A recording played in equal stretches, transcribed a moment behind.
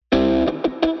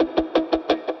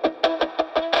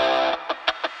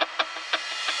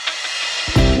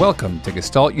Welcome to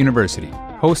Gestalt University,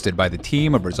 hosted by the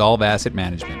team of Resolve Asset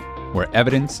Management, where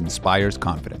evidence inspires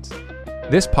confidence.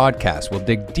 This podcast will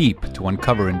dig deep to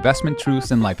uncover investment truths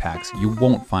and life hacks you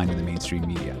won't find in the mainstream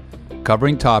media,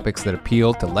 covering topics that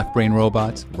appeal to left-brain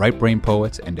robots, right-brain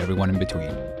poets, and everyone in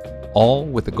between, all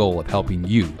with the goal of helping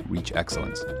you reach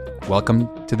excellence.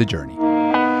 Welcome to the journey.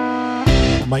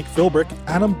 Mike Philbrick,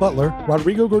 Adam Butler,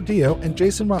 Rodrigo Gordillo, and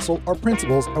Jason Russell are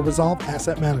principals of Resolve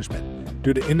Asset Management.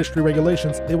 Due to industry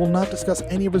regulations, they will not discuss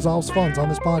any of Resolve's funds on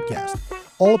this podcast.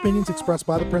 All opinions expressed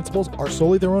by the principals are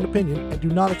solely their own opinion and do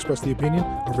not express the opinion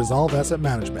of Resolve Asset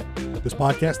Management. This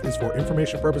podcast is for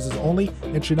information purposes only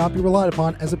and should not be relied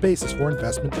upon as a basis for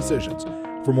investment decisions.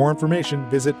 For more information,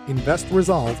 visit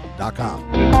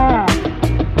investresolve.com.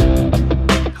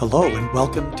 Hello and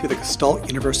welcome to the Gestalt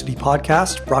University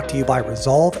podcast brought to you by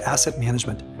Resolve Asset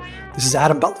Management. This is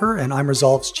Adam Butler and I'm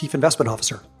Resolve's Chief Investment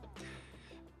Officer.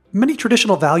 Many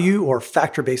traditional value or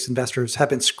factor-based investors have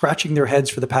been scratching their heads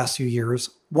for the past few years,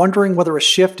 wondering whether a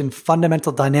shift in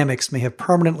fundamental dynamics may have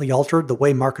permanently altered the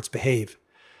way markets behave.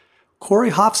 Corey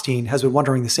Hoffstein has been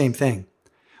wondering the same thing,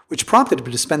 which prompted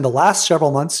him to spend the last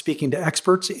several months speaking to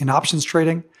experts in options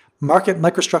trading, market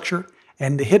microstructure,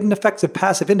 and the hidden effects of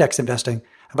passive index investing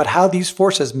about how these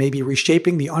forces may be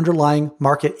reshaping the underlying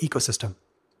market ecosystem.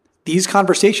 These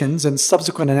conversations and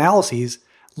subsequent analyses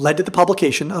led to the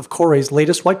publication of Corey's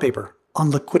latest whitepaper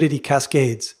on Liquidity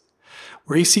Cascades,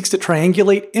 where he seeks to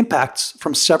triangulate impacts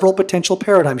from several potential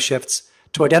paradigm shifts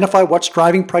to identify what's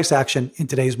driving price action in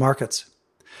today's markets.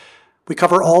 We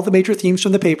cover all the major themes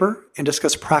from the paper and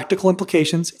discuss practical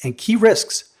implications and key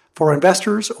risks for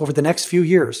investors over the next few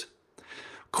years.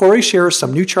 Corey shares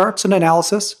some new charts and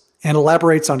analysis and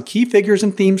elaborates on key figures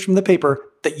and themes from the paper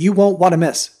that you won't want to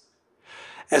miss.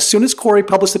 As soon as Corey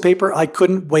published the paper, I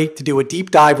couldn't wait to do a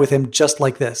deep dive with him just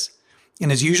like this.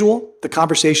 And as usual, the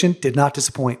conversation did not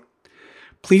disappoint.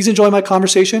 Please enjoy my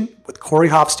conversation with Corey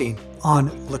Hoffstein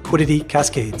on Liquidity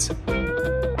Cascades.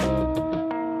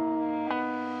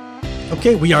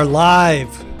 Okay, we are live.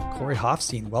 Corey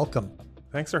Hoffstein, welcome.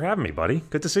 Thanks for having me, buddy.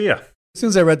 Good to see you. As soon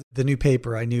as I read the new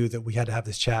paper, I knew that we had to have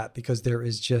this chat because there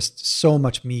is just so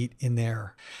much meat in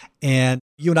there. And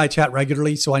you and I chat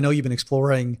regularly, so I know you've been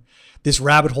exploring this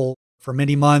rabbit hole for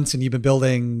many months and you've been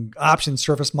building option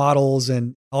surface models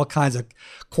and all kinds of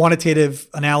quantitative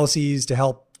analyses to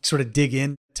help sort of dig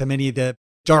in to many of the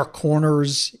dark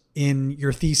corners in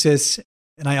your thesis.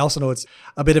 And I also know it's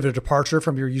a bit of a departure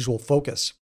from your usual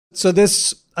focus. So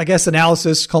this, I guess,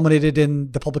 analysis culminated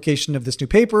in the publication of this new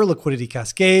paper, Liquidity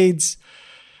Cascades.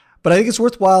 But I think it's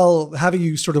worthwhile having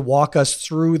you sort of walk us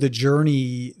through the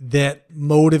journey that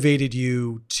motivated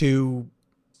you to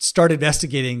start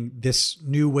investigating this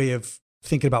new way of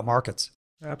thinking about markets.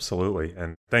 Absolutely.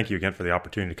 And thank you again for the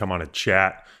opportunity to come on and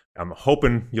chat. I'm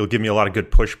hoping you'll give me a lot of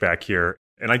good pushback here.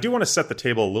 And I do want to set the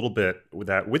table a little bit with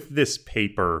that. With this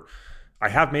paper, I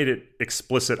have made it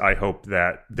explicit, I hope,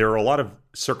 that there are a lot of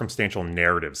circumstantial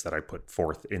narratives that I put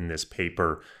forth in this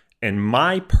paper. And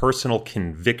my personal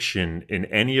conviction in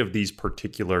any of these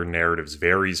particular narratives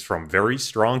varies from very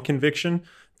strong conviction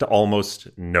to almost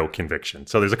no conviction.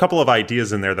 So there's a couple of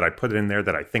ideas in there that I put in there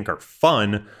that I think are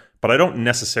fun, but I don't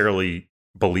necessarily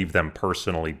believe them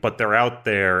personally, but they're out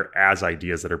there as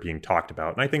ideas that are being talked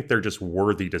about. And I think they're just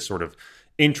worthy to sort of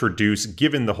introduce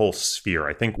given the whole sphere.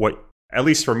 I think what, at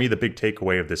least for me, the big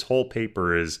takeaway of this whole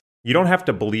paper is you don't have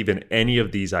to believe in any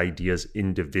of these ideas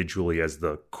individually as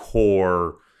the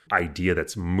core idea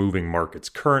that's moving markets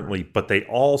currently, but they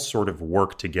all sort of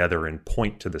work together and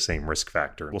point to the same risk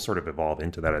factor. We'll sort of evolve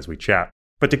into that as we chat.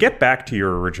 But to get back to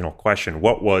your original question,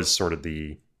 what was sort of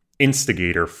the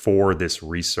instigator for this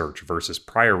research versus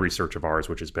prior research of ours,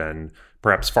 which has been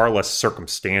perhaps far less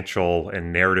circumstantial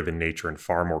and narrative in nature and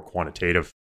far more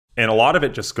quantitative? And a lot of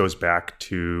it just goes back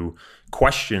to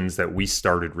questions that we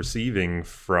started receiving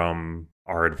from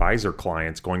our advisor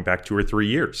clients going back 2 or 3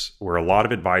 years, where a lot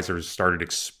of advisors started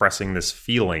expressing this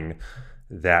feeling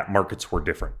that markets were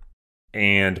different.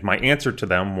 And my answer to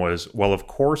them was, well, of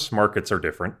course, markets are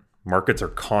different. Markets are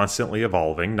constantly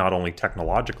evolving, not only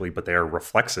technologically, but they are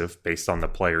reflexive based on the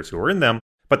players who are in them.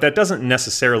 But that doesn't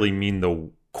necessarily mean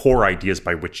the core ideas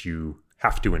by which you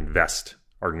have to invest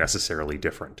are necessarily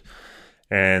different.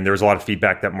 And there's a lot of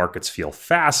feedback that markets feel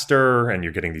faster and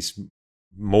you're getting these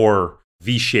more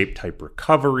V-shaped type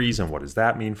recoveries. And what does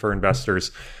that mean for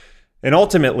investors? And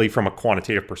ultimately, from a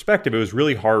quantitative perspective, it was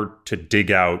really hard to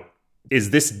dig out, is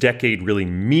this decade really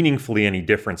meaningfully any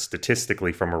different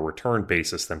statistically from a return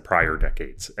basis than prior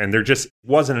decades? And there just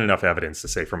wasn't enough evidence to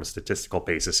say from a statistical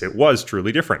basis it was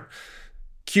truly different.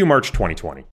 Cue March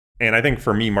 2020. And I think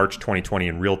for me, March 2020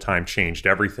 in real time changed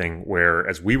everything, where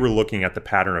as we were looking at the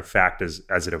pattern of fact as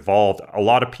it evolved, a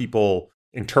lot of people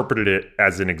interpreted it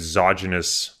as an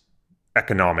exogenous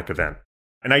economic event.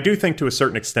 And I do think to a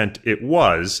certain extent it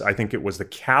was. I think it was the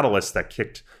catalyst that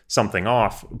kicked something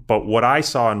off. But what I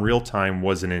saw in real time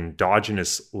was an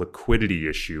endogenous liquidity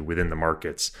issue within the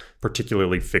markets,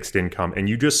 particularly fixed income. And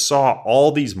you just saw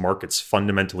all these markets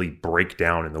fundamentally break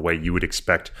down in the way you would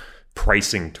expect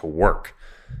pricing to work.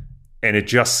 And it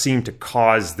just seemed to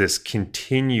cause this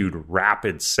continued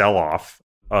rapid sell-off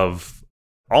of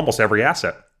almost every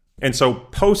asset. And so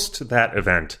post that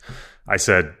event, I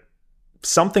said,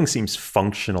 something seems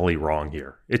functionally wrong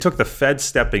here. It took the Fed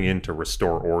stepping in to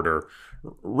restore order,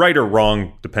 right or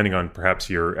wrong, depending on perhaps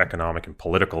your economic and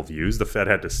political views. The Fed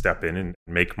had to step in and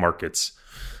make markets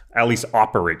at least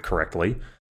operate correctly.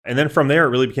 And then from there, it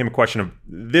really became a question of,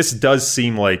 this does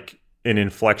seem like an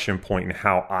inflection point in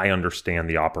how I understand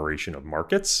the operation of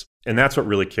markets. And that's what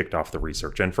really kicked off the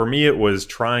research. And for me, it was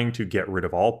trying to get rid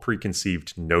of all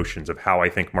preconceived notions of how I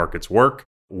think markets work,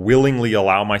 willingly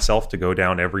allow myself to go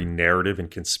down every narrative and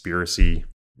conspiracy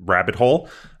rabbit hole.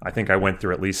 I think I went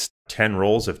through at least 10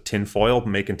 rolls of tinfoil,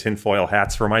 making tinfoil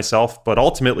hats for myself. But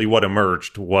ultimately what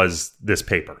emerged was this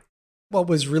paper. What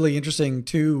was really interesting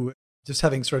too, just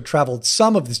having sort of traveled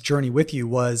some of this journey with you,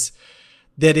 was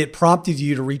that it prompted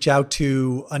you to reach out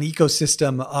to an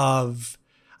ecosystem of,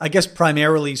 I guess,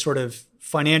 primarily sort of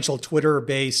financial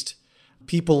Twitter-based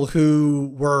people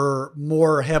who were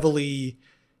more heavily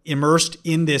immersed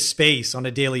in this space on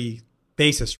a daily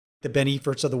basis. The Ben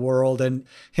Eferts of the world and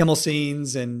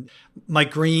Himmelsteins and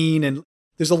Mike Green. And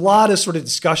there's a lot of sort of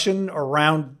discussion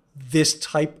around this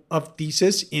type of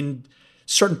thesis in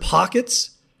certain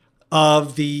pockets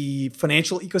of the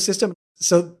financial ecosystem.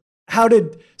 So how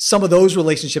did some of those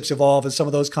relationships evolve and some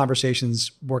of those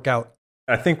conversations work out?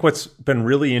 I think what's been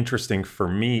really interesting for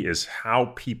me is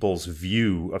how people's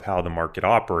view of how the market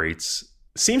operates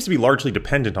seems to be largely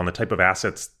dependent on the type of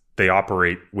assets they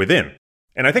operate within.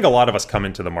 And I think a lot of us come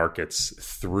into the markets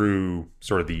through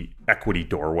sort of the equity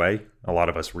doorway. A lot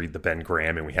of us read the Ben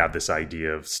Graham and we have this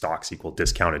idea of stocks equal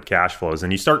discounted cash flows.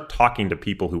 And you start talking to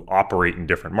people who operate in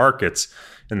different markets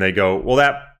and they go, well,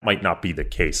 that might not be the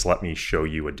case. Let me show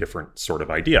you a different sort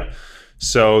of idea.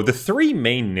 So the three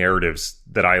main narratives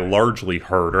that I largely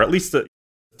heard, or at least the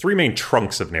three main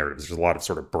trunks of narratives, there's a lot of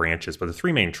sort of branches, but the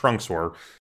three main trunks were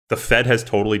the Fed has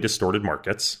totally distorted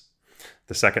markets.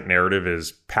 The second narrative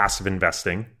is passive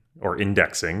investing or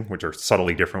indexing, which are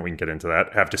subtly different. We can get into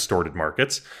that, have distorted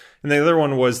markets. And the other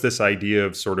one was this idea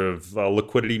of sort of a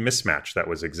liquidity mismatch that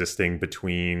was existing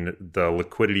between the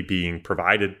liquidity being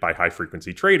provided by high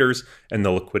frequency traders and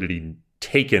the liquidity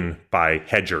taken by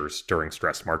hedgers during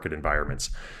stressed market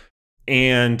environments.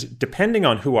 And depending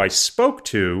on who I spoke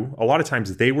to, a lot of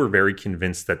times they were very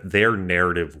convinced that their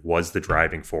narrative was the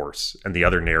driving force and the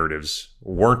other narratives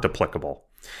weren't applicable.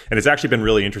 And it's actually been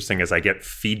really interesting as I get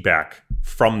feedback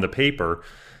from the paper.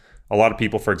 A lot of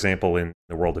people, for example, in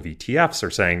the world of ETFs are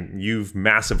saying, you've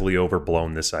massively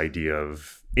overblown this idea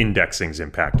of indexing's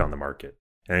impact on the market.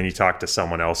 And then you talk to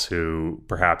someone else who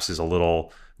perhaps is a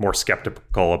little more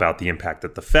skeptical about the impact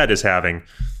that the Fed is having.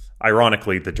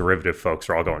 Ironically, the derivative folks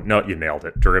are all going, no, you nailed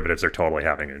it. Derivatives are totally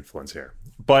having an influence here.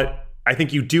 But I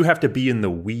think you do have to be in the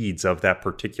weeds of that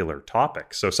particular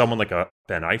topic. So someone like a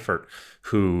Ben Eifert,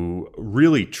 who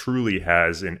really truly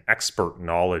has an expert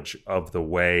knowledge of the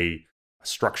way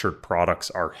structured products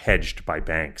are hedged by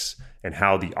banks and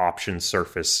how the option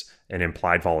surface and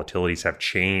implied volatilities have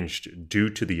changed due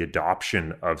to the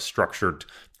adoption of structured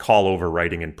call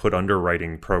overwriting and put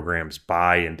underwriting programs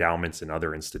by endowments and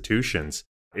other institutions,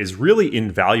 is really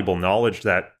invaluable knowledge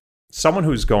that someone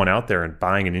who's going out there and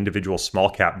buying an individual small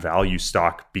cap value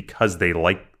stock because they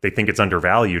think it's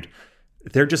undervalued,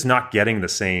 they're just not getting the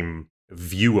same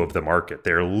view of the market.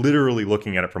 They're literally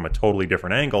looking at it from a totally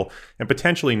different angle and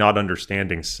potentially not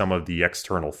understanding some of the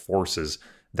external forces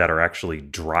that are actually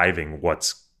driving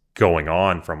what's going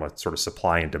on from a sort of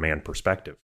supply and demand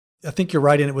perspective. I think you're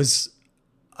right. And it was,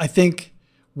 I think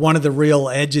one of the real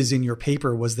edges in your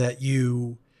paper was that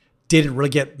you didn't really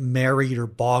get married or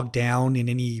bogged down in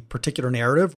any particular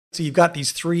narrative. So you've got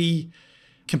these three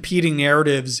competing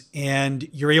narratives and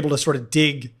you're able to sort of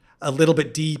dig a little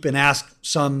bit deep and ask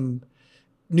some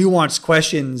nuanced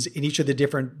questions in each of the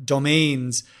different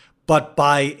domains. But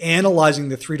by analyzing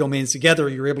the three domains together,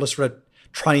 you're able to sort of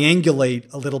triangulate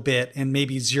a little bit and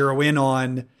maybe zero in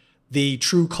on the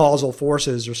true causal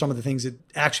forces or some of the things that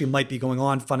actually might be going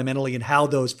on fundamentally and how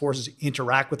those forces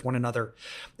interact with one another.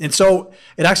 And so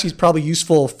it actually is probably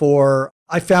useful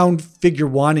I found figure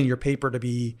 1 in your paper to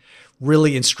be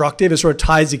really instructive. It sort of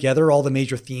ties together all the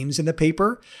major themes in the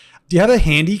paper. Do you have it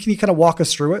handy? Can you kind of walk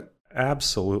us through it?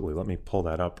 Absolutely. Let me pull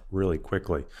that up really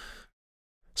quickly.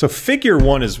 So figure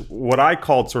 1 is what I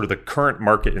called sort of the current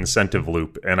market incentive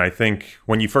loop. And I think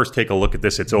when you first take a look at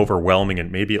this, it's overwhelming,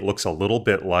 and maybe it looks a little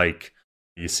bit like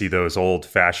you see those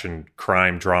old-fashioned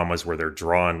crime dramas where they're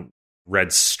drawing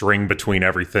red string between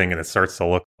everything and it starts to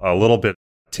look a little bit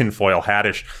tinfoil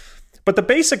hattish. But the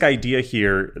basic idea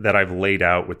here that I've laid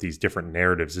out with these different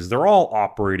narratives is they're all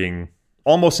operating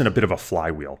almost in a bit of a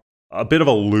flywheel, a bit of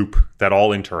a loop that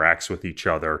all interacts with each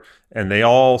other, and they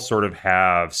all sort of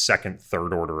have second,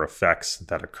 third order effects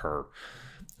that occur.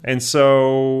 And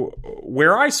so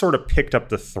where I sort of picked up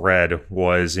the thread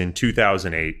was in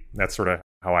 2008. That's sort of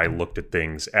how I looked at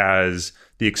things, as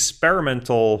the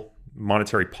experimental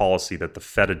monetary policy that the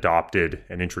Fed adopted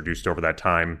and introduced over that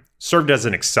time served as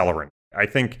an accelerant. I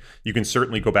think you can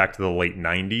certainly go back to the late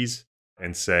 90s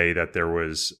and say that there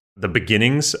was the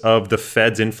beginnings of the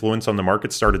Fed's influence on the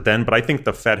market started then, but I think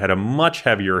the Fed had a much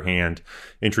heavier hand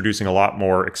introducing a lot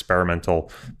more experimental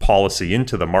policy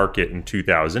into the market in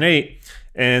 2008.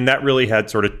 And that really had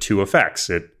sort of two effects.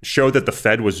 It showed that the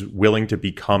Fed was willing to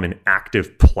become an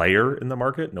active player in the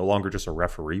market, no longer just a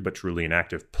referee, but truly an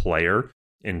active player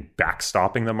in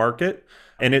backstopping the market.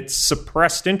 And it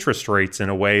suppressed interest rates in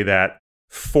a way that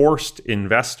forced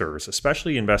investors,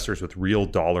 especially investors with real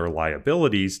dollar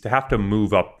liabilities, to have to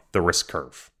move up the risk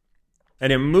curve.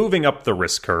 And in moving up the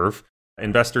risk curve,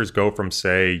 investors go from,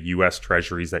 say, US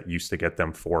treasuries that used to get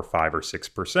them 4, 5, or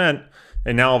 6%,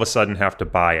 and now all of a sudden have to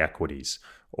buy equities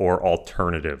or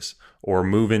alternatives or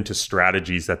move into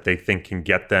strategies that they think can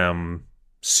get them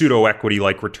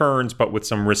pseudo-equity-like returns, but with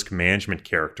some risk management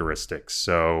characteristics.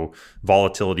 So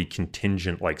volatility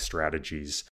contingent-like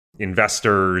strategies.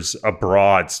 Investors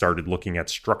abroad started looking at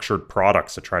structured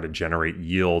products to try to generate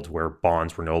yield where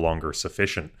bonds were no longer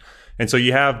sufficient. And so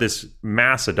you have this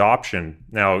mass adoption.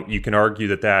 Now, you can argue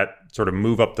that that sort of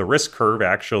move up the risk curve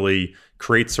actually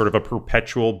creates sort of a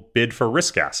perpetual bid for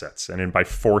risk assets. And then by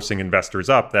forcing investors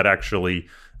up, that actually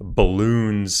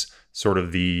balloons sort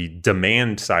of the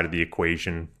demand side of the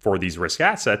equation for these risk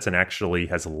assets and actually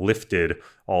has lifted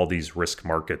all these risk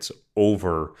markets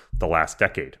over the last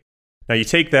decade. Now, you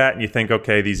take that and you think,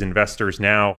 okay, these investors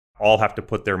now all have to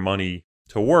put their money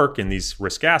to work in these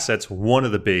risk assets. One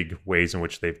of the big ways in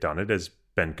which they've done it has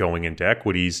been going into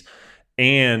equities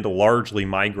and largely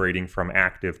migrating from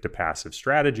active to passive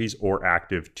strategies or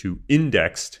active to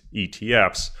indexed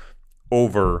ETFs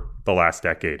over the last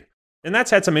decade. And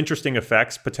that's had some interesting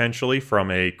effects potentially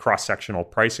from a cross-sectional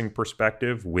pricing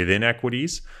perspective within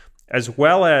equities, as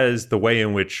well as the way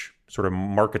in which sort of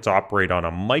markets operate on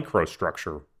a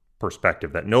microstructure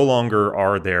perspective, that no longer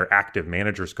are there active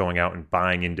managers going out and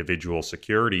buying individual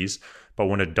securities, but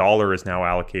when a dollar is now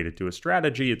allocated to a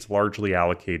strategy, it's largely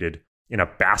allocated in a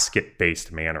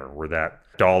basket-based manner, where that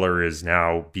dollar is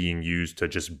now being used to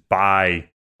just buy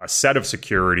a set of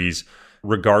securities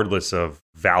regardless of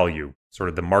value. Sort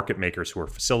of the market makers who are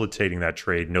facilitating that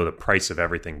trade know the price of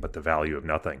everything but the value of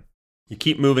nothing. You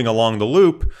keep moving along the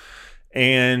loop,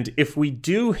 and if we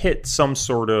do hit some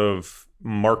sort of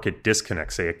market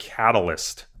disconnect, say a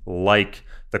catalyst like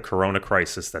the corona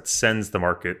crisis that sends the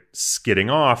market skidding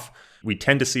off, we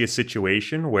tend to see a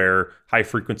situation where high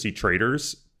frequency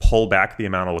traders pull back the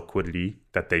amount of liquidity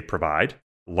that they provide,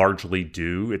 largely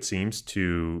due, it seems,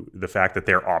 to the fact that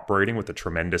they're operating with a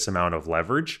tremendous amount of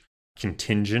leverage,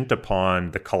 contingent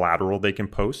upon the collateral they can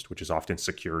post, which is often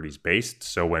securities based.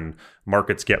 So when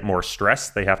markets get more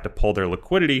stressed, they have to pull their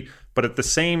liquidity. But at the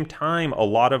same time, a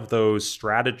lot of those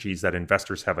strategies that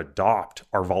investors have adopted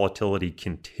are volatility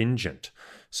contingent.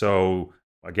 So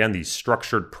again, these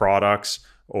structured products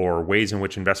or ways in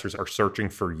which investors are searching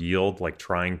for yield, like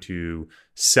trying to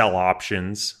sell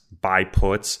options, buy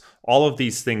puts, all of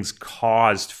these things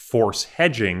caused force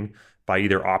hedging by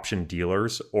either option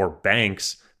dealers or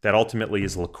banks that ultimately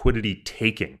is liquidity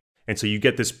taking. And so you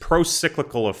get this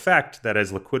pro-cyclical effect that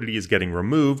as liquidity is getting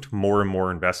removed, more and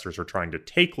more investors are trying to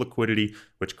take liquidity,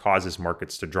 which causes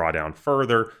markets to draw down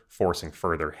further, forcing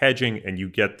further hedging. And you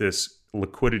get this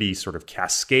liquidity sort of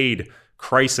cascade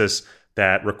crisis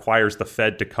that requires the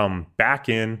Fed to come back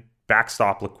in,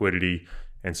 backstop liquidity,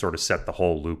 and sort of set the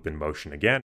whole loop in motion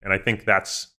again. And I think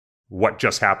that's what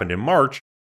just happened in March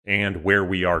and where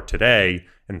we are today.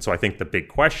 And so I think the big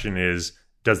question is,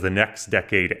 does the next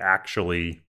decade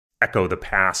actually echo the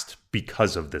past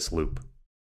because of this loop?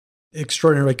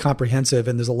 Extraordinarily comprehensive,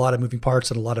 and there's a lot of moving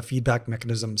parts and a lot of feedback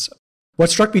mechanisms.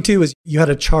 What struck me too is you had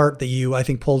a chart that you, I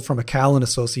think, pulled from a Callan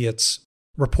Associates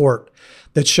report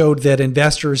that showed that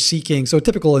investors seeking, so a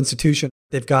typical institution,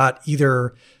 they've got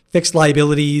either fixed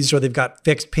liabilities or they've got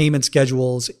fixed payment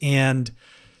schedules. And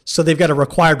so they've got a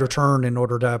required return in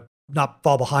order to not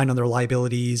fall behind on their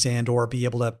liabilities and or be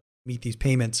able to meet these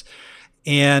payments.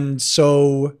 And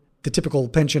so the typical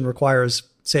pension requires,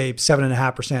 say,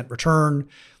 7.5% return,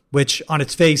 which on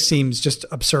its face seems just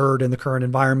absurd in the current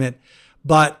environment.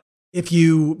 But if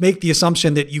you make the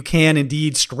assumption that you can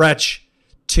indeed stretch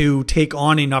to take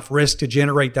on enough risk to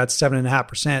generate that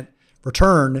 7.5%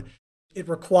 return, it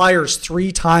requires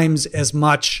 3 times as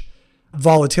much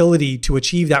volatility to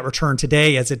achieve that return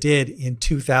today as it did in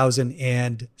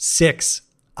 2006.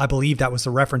 I believe that was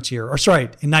the reference year, or sorry,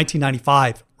 in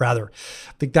 1995, rather.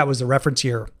 I think that was the reference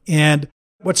year. And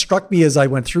what struck me as I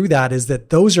went through that is that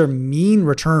those are mean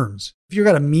returns. If you've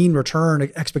got a mean return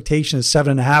expectation of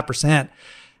 7.5%,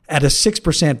 at a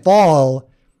 6% fall,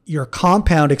 your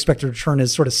compound expected return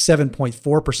is sort of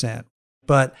 7.4%.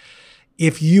 But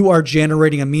if you are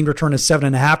generating a mean return of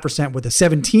 7.5% with a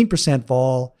 17%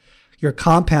 fall, your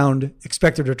compound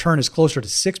expected return is closer to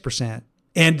 6%.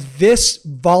 And this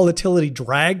volatility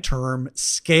drag term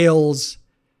scales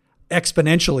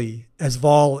exponentially as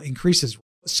vol increases.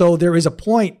 So there is a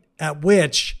point at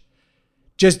which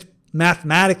just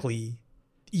mathematically,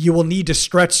 you will need to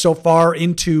stretch so far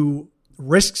into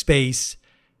risk space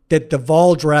that the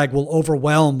vol drag will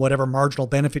overwhelm whatever marginal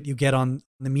benefit you get on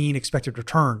the mean expected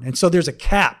return. And so there's a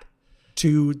cap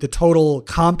to the total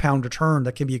compound return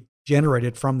that can be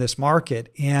generated from this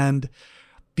market. And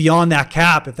beyond that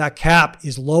cap, if that cap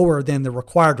is lower than the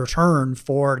required return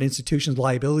for an institution's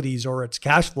liabilities or its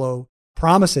cash flow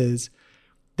promises,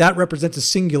 that represents a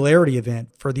singularity event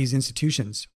for these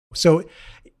institutions. So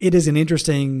it is an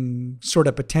interesting sort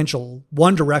of potential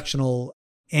one-directional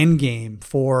end game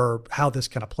for how this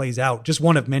kind of plays out, just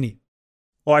one of many.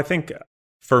 Well, I think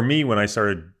for me, when I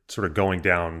started sort of going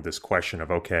down this question of,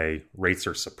 okay, rates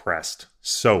are suppressed,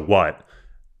 so what?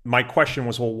 My question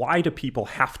was, well, why do people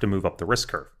have to move up the risk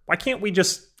curve? Why can't we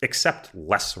just accept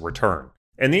less return?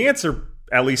 And the answer,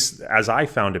 at least as I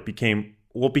found it, became,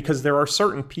 well, because there are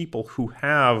certain people who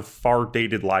have far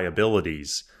dated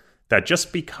liabilities that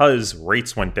just because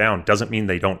rates went down doesn't mean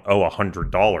they don't owe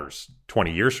 $100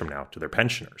 20 years from now to their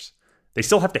pensioners. They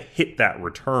still have to hit that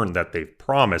return that they've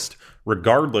promised,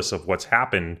 regardless of what's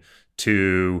happened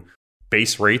to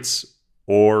base rates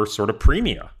or sort of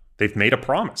premia. They've made a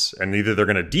promise, and either they're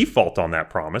going to default on that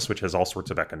promise, which has all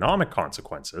sorts of economic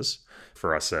consequences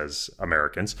for us as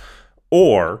Americans,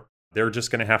 or they're just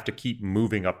going to have to keep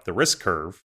moving up the risk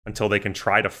curve until they can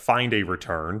try to find a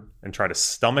return and try to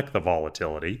stomach the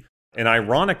volatility. And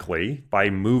ironically, by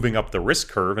moving up the risk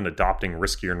curve and adopting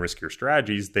riskier and riskier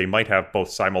strategies, they might have both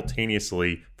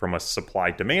simultaneously, from a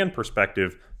supply-demand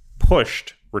perspective,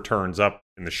 pushed returns up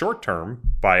in the short term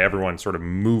by everyone sort of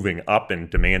moving up and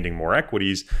demanding more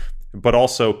equities, but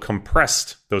also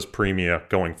compressed those premia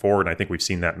going forward. And I think we've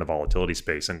seen that in the volatility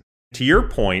space. And to your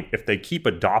point, if they keep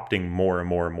adopting more and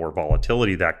more and more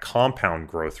volatility, that compound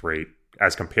growth rate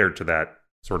as compared to that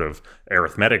sort of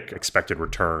arithmetic expected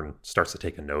return starts to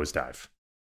take a nosedive.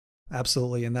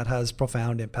 Absolutely. And that has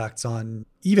profound impacts on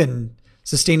even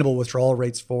sustainable withdrawal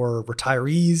rates for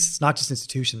retirees. It's not just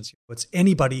institutions. It's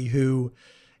anybody who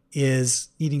is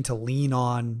needing to lean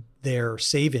on their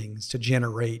savings to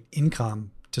generate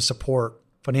income to support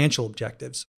financial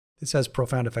objectives. This has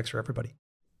profound effects for everybody.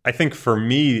 I think for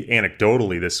me,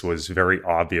 anecdotally, this was very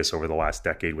obvious over the last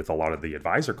decade with a lot of the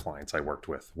advisor clients I worked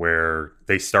with, where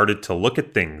they started to look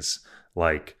at things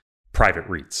like private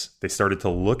REITs. They started to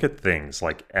look at things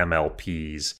like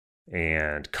MLPs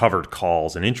and covered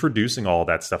calls and introducing all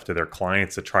that stuff to their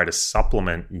clients to try to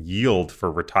supplement yield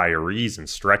for retirees and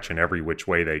stretch in every which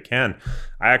way they can.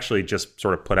 I actually just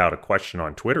sort of put out a question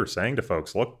on Twitter saying to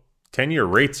folks, look, 10-year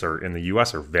rates are in the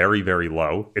US are very, very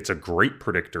low. It's a great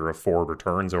predictor of forward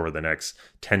returns over the next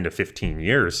 10 to 15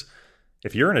 years.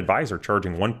 If you're an advisor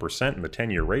charging 1% and the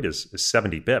 10-year rate is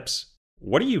 70 bips,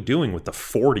 what are you doing with the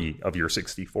 40 of your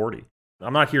 60-40?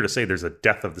 I'm not here to say there's a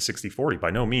death of the 60-40 by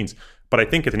no means, but I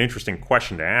think it's an interesting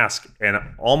question to ask. And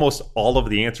almost all of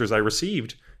the answers I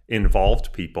received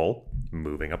involved people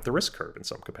moving up the risk curve in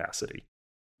some capacity.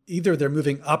 Either they're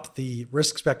moving up the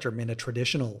risk spectrum in a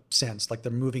traditional sense, like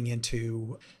they're moving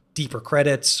into deeper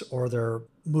credits, or they're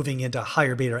moving into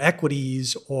higher beta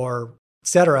equities, or et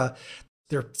cetera.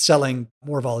 They're selling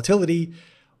more volatility,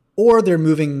 or they're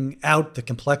moving out the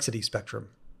complexity spectrum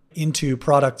into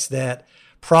products that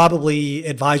probably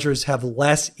advisors have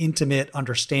less intimate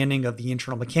understanding of the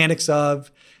internal mechanics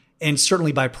of, and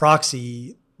certainly by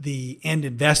proxy, the end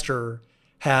investor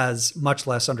has much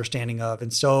less understanding of.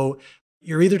 And so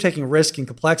you're either taking risk in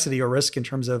complexity or risk in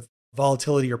terms of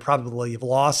volatility or probability of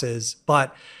losses,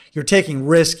 but you're taking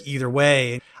risk either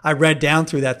way. I read down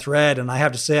through that thread, and I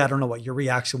have to say, I don't know what your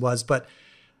reaction was, but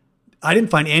I didn't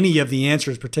find any of the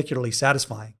answers particularly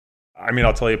satisfying. I mean,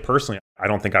 I'll tell you personally, I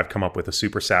don't think I've come up with a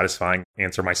super satisfying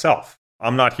answer myself.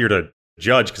 I'm not here to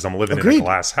judge because I'm living in a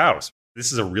glass house.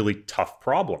 This is a really tough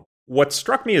problem. What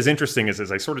struck me as interesting is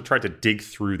as I sort of tried to dig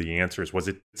through the answers was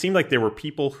it seemed like there were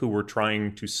people who were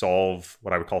trying to solve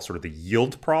what I would call sort of the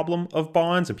yield problem of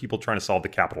bonds and people trying to solve the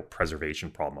capital preservation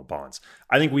problem of bonds.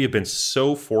 I think we have been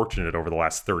so fortunate over the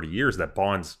last 30 years that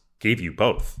bonds gave you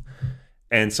both.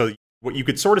 And so what you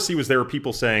could sort of see was there were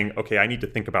people saying, okay, I need to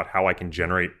think about how I can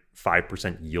generate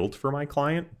 5% yield for my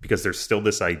client because there's still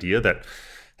this idea that,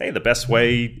 hey, the best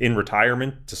way in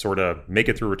retirement to sort of make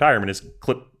it through retirement is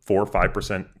clip 4 or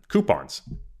 5% coupons.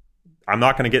 I'm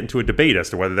not going to get into a debate as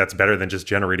to whether that's better than just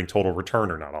generating total return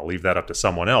or not. I'll leave that up to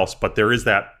someone else. But there is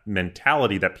that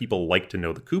mentality that people like to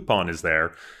know the coupon is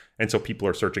there. And so people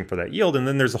are searching for that yield. And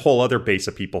then there's a whole other base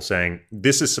of people saying,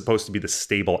 this is supposed to be the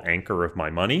stable anchor of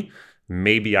my money.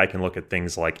 Maybe I can look at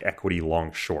things like equity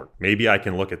long short. Maybe I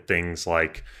can look at things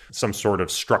like some sort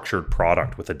of structured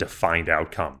product with a defined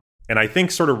outcome. And I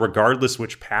think sort of regardless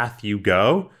which path you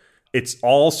go, it's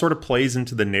all sort of plays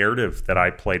into the narrative that I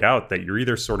played out that you're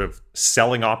either sort of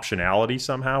selling optionality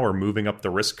somehow or moving up the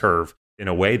risk curve in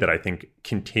a way that I think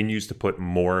continues to put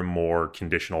more and more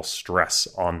conditional stress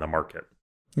on the market.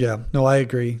 Yeah, no, I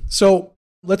agree. So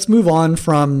let's move on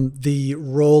from the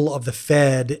role of the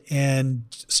Fed and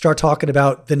start talking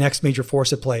about the next major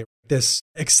force at play, this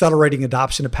accelerating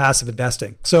adoption of passive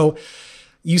investing. So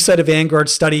you said a Vanguard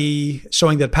study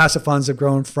showing that passive funds have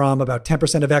grown from about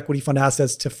 10% of equity fund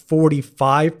assets to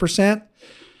 45%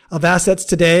 of assets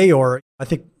today, or I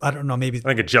think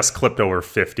it just clipped over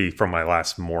 50 from my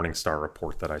last Morningstar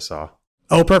report that I saw.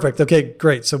 Oh, perfect. Okay,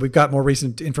 great. So we've got more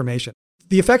recent information.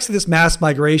 The effects of this mass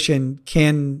migration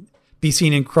can be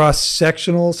seen in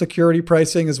cross-sectional security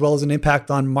pricing as well as an impact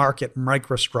on market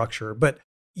microstructure. But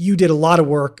you did a lot of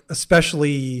work,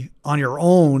 especially on your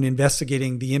own,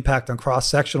 investigating the impact on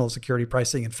cross-sectional security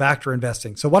pricing and factor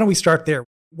investing. So why don't we start there?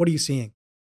 What are you seeing?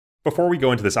 Before we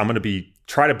go into this, I'm going to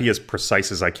try to be as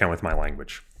precise as I can with my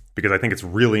language because I think it's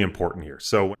really important here.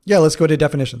 So yeah, let's go to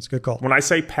definitions. Good call. When I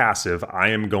say passive, I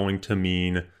am going to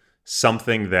mean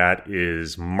something that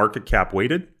is market cap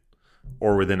weighted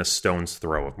or within a stone's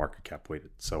throw of market cap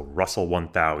weighted. So Russell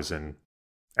 1000,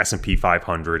 S&P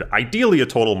 500, ideally a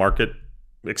total market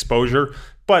exposure,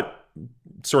 but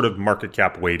sort of market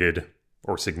cap weighted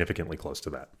or significantly close to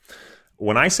that.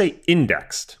 When I say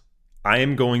indexed, I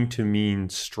am going to mean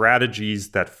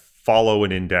strategies that follow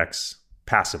an index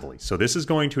passively. So this is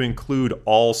going to include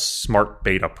all smart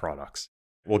beta products.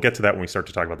 We'll get to that when we start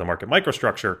to talk about the market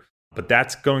microstructure, but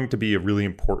that's going to be a really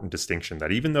important distinction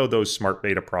that even though those smart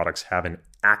beta products have an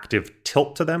active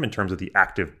tilt to them in terms of the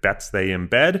active bets they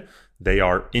embed, they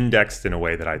are indexed in a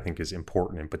way that I think is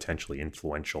important and potentially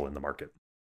influential in the market.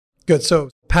 Good. So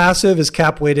passive is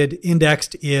cap weighted,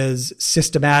 indexed is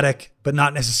systematic, but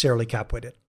not necessarily cap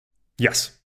weighted.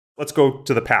 Yes. Let's go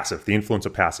to the passive, the influence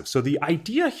of passive. So the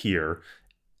idea here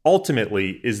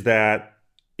ultimately is that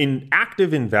in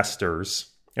active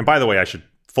investors, and by the way, I should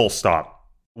full stop.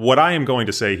 What I am going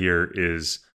to say here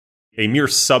is a mere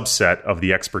subset of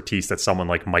the expertise that someone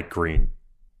like Mike Green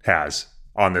has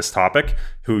on this topic,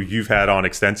 who you've had on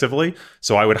extensively.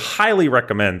 So I would highly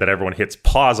recommend that everyone hits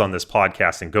pause on this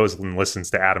podcast and goes and listens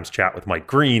to Adam's chat with Mike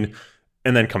Green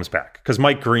and then comes back. Because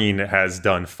Mike Green has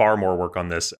done far more work on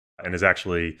this and has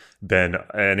actually been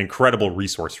an incredible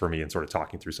resource for me in sort of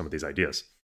talking through some of these ideas.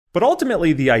 But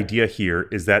ultimately, the idea here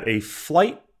is that a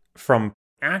flight from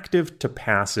active to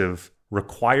passive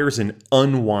requires an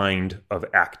unwind of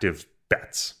active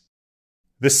bets.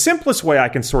 The simplest way I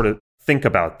can sort of think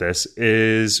about this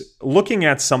is looking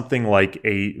at something like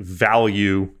a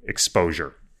value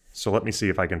exposure. So let me see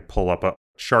if I can pull up a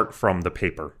chart from the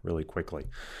paper really quickly.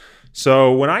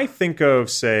 So when I think of,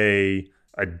 say,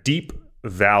 a deep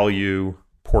value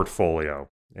portfolio,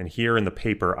 and here in the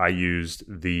paper I used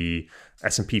the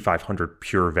S&P 500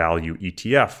 Pure Value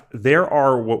ETF, there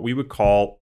are what we would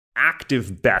call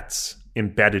active bets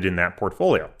embedded in that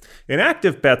portfolio. And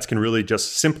active bets can really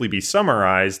just simply be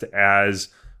summarized as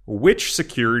which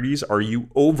securities are you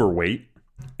overweight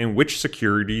and which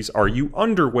securities are you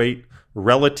underweight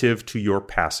relative to your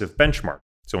passive benchmark.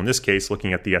 So in this case,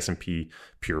 looking at the S&P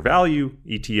Pure Value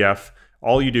ETF,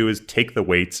 all you do is take the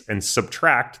weights and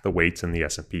subtract the weights in the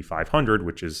S&P 500,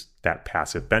 which is that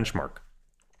passive benchmark.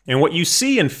 And what you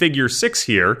see in figure 6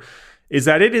 here is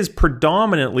that it is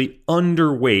predominantly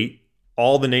underweight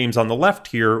all the names on the left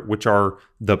here, which are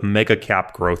the mega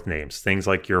cap growth names, things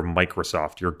like your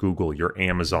Microsoft, your Google, your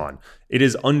Amazon. It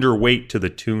is underweight to the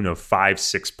tune of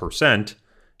 5-6%,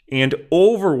 and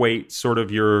overweight sort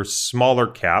of your smaller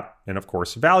cap and, of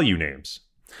course, value names.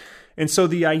 And so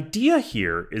the idea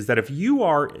here is that if you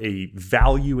are a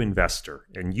value investor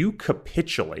and you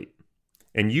capitulate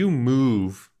and you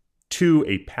move to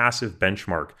a passive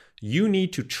benchmark, you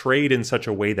need to trade in such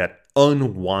a way that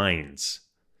unwinds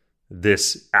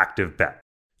this active bet.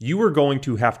 You are going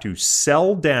to have to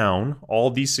sell down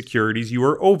all these securities you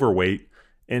are overweight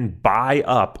and buy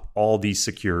up all these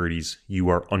securities you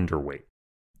are underweight.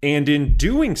 And in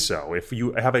doing so, if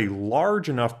you have a large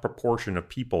enough proportion of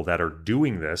people that are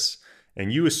doing this,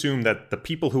 and you assume that the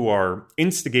people who are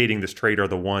instigating this trade are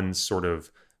the ones sort of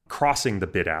crossing the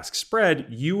bid-ask spread,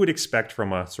 you would expect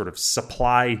from a sort of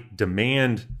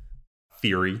supply-demand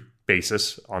theory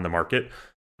basis on the market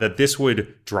that this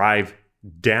would drive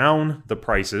down the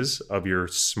prices of your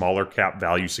smaller cap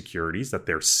value securities that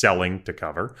they're selling to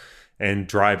cover, and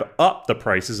drive up the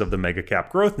prices of the mega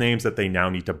cap growth names that they now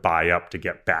need to buy up to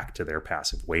get back to their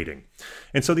passive weighting.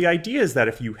 And so the idea is that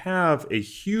if you have a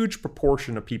huge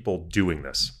proportion of people doing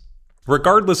this,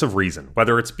 regardless of reason,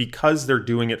 whether it's because they're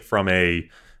doing it from a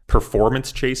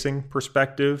performance chasing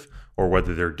perspective or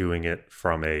whether they're doing it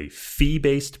from a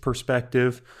fee-based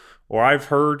perspective, or I've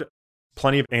heard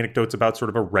plenty of anecdotes about sort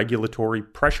of a regulatory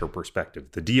pressure perspective.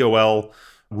 The DOL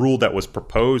rule that was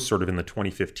proposed sort of in the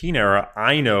 2015 era,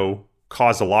 I know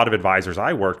caused a lot of advisors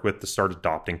I worked with to start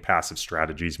adopting passive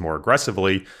strategies more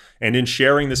aggressively. And in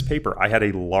sharing this paper, I had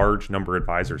a large number of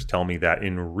advisors tell me that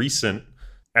in recent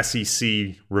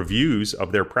SEC reviews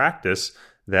of their practice,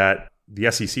 that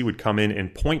the SEC would come in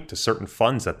and point to certain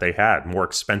funds that they had, more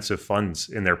expensive funds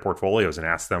in their portfolios, and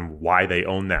ask them why they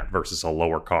own that versus a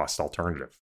lower cost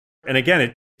alternative. And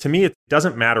again, to me, it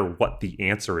doesn't matter what the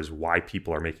answer is why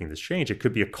people are making this change. It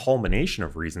could be a culmination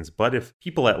of reasons. But if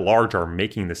people at large are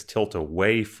making this tilt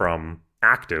away from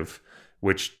active,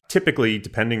 which typically,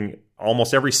 depending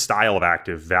almost every style of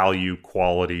active, value,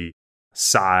 quality,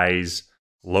 size,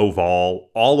 low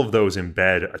vol, all of those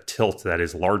embed a tilt that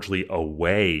is largely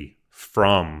away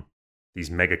from these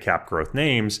mega cap growth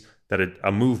names, that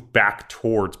a move back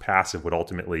towards passive would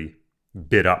ultimately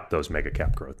bid up those mega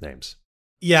cap growth names.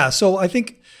 Yeah, so I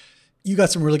think you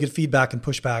got some really good feedback and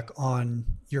pushback on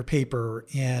your paper.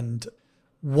 And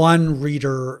one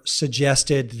reader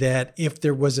suggested that if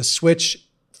there was a switch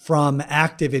from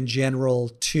active in general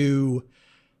to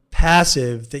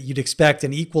passive, that you'd expect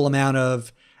an equal amount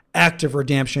of active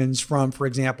redemptions from, for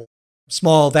example,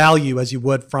 small value as you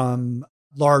would from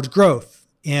large growth,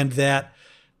 and that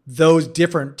those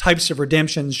different types of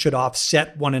redemptions should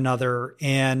offset one another.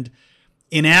 And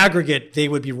in aggregate, they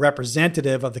would be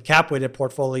representative of the cap-weighted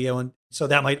portfolio, and so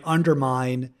that might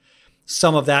undermine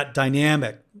some of that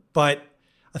dynamic. But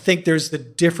I think there's the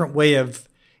different way of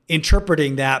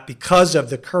interpreting that because of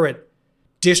the current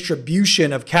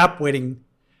distribution of cap weighting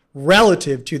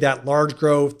relative to that large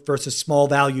growth versus small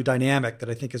value dynamic that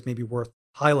I think is maybe worth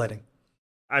highlighting.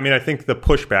 I mean, I think the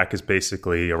pushback is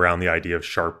basically around the idea of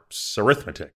Sharpe's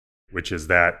arithmetic, which is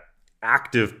that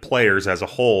active players as a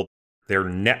whole, their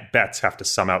net bets have to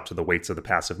sum out to the weights of the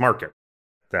passive market.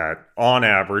 That on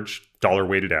average, dollar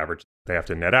weighted average, they have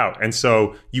to net out. And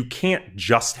so you can't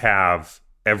just have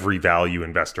every value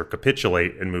investor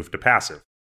capitulate and move to passive.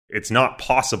 It's not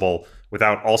possible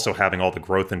without also having all the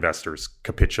growth investors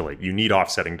capitulate. You need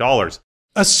offsetting dollars.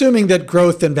 Assuming that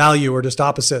growth and value are just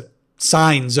opposite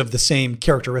signs of the same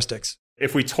characteristics.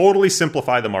 If we totally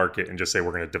simplify the market and just say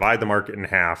we're going to divide the market in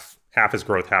half is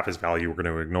growth, half is value, we're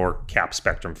going to ignore cap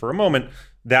spectrum for a moment,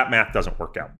 that math doesn't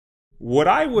work out. What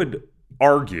I would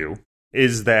argue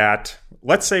is that,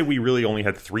 let's say we really only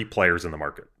had three players in the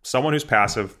market: someone who's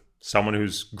passive, someone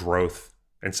who's growth,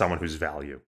 and someone who's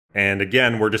value. And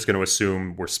again, we're just going to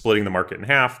assume we're splitting the market in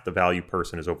half. The value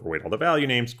person is overweight all the value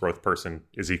names. Growth person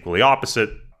is equally opposite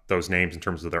those names in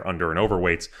terms of their under and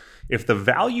overweights. If the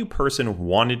value person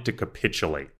wanted to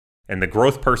capitulate and the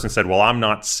growth person said, well, I'm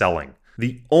not selling,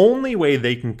 the only way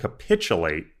they can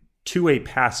capitulate to a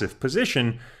passive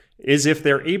position is if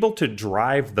they're able to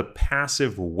drive the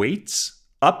passive weights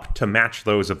up to match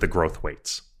those of the growth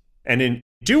weights. And in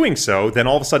doing so, then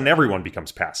all of a sudden everyone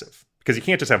becomes passive, because you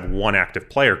can't just have one active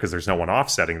player because there's no one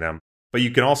offsetting them. But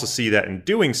you can also see that in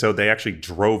doing so, they actually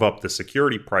drove up the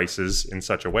security prices in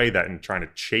such a way that in trying to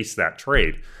chase that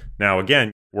trade. Now,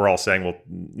 again, we're all saying, well,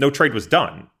 no trade was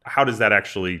done. How does that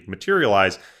actually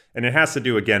materialize? And it has to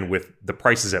do, again, with the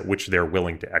prices at which they're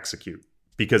willing to execute.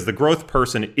 Because the growth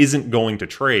person isn't going to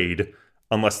trade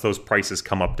unless those prices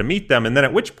come up to meet them. And then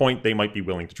at which point they might be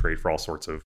willing to trade for all sorts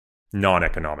of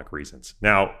non-economic reasons.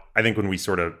 Now, I think when we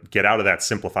sort of get out of that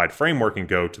simplified framework and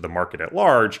go to the market at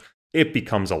large, it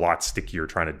becomes a lot stickier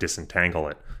trying to disentangle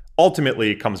it.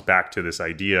 Ultimately, it comes back to this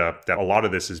idea that a lot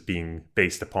of this is being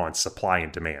based upon supply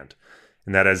and demand.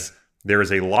 And that is, there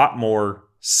is a lot more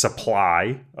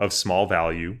supply of small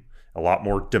value, a lot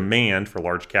more demand for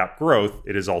large cap growth.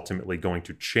 It is ultimately going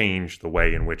to change the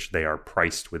way in which they are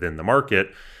priced within the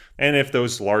market. And if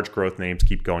those large growth names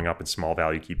keep going up and small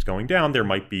value keeps going down, there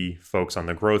might be folks on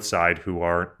the growth side who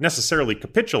aren't necessarily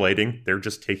capitulating. They're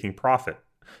just taking profit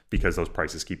because those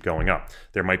prices keep going up.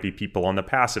 There might be people on the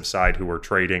passive side who are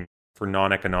trading for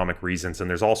non-economic reasons, and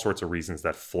there's all sorts of reasons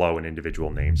that flow in individual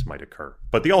names might occur.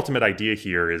 But the ultimate idea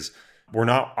here is we're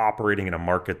not operating in a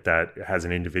market that has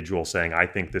an individual saying, I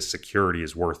think this security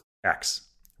is worth X.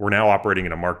 We're now operating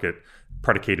in a market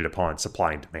predicated upon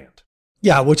supply and demand.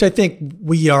 Yeah, which I think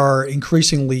we are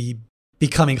increasingly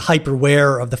becoming hyper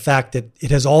aware of the fact that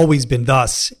it has always been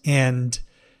thus, and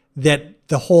that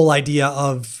the whole idea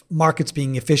of markets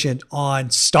being efficient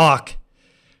on stock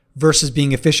versus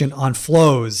being efficient on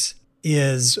flows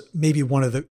is maybe one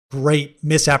of the great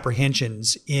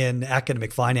misapprehensions in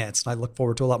academic finance. And I look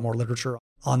forward to a lot more literature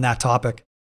on that topic.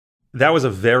 That was a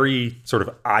very sort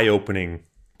of eye-opening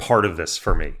part of this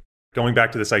for me. Going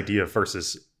back to this idea of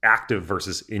active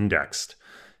versus indexed.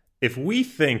 If we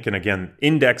think, and again,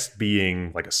 indexed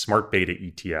being like a smart beta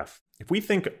ETF, if we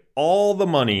think all the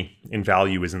money in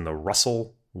value is in the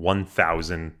Russell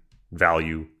 1000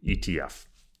 value ETF,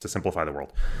 to simplify the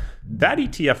world, that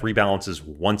ETF rebalances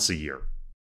once a year.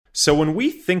 So when we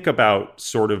think about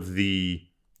sort of the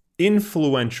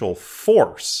influential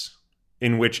force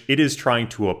in which it is trying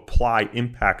to apply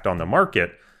impact on the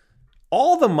market,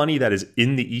 all the money that is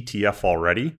in the ETF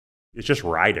already is just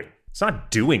riding. It's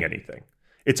not doing anything.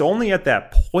 It's only at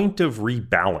that point of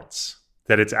rebalance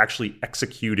that it's actually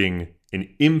executing an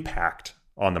impact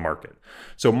on the market.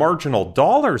 So marginal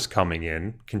dollars coming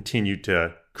in continue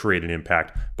to create an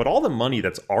impact, but all the money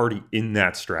that's already in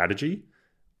that strategy,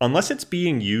 unless it's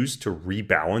being used to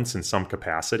rebalance in some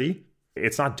capacity,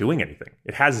 it's not doing anything.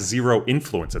 It has zero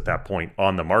influence at that point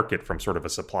on the market from sort of a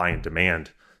supply and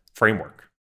demand framework.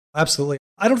 Absolutely.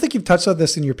 I don't think you've touched on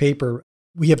this in your paper.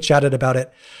 We have chatted about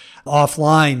it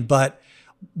offline, but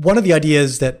one of the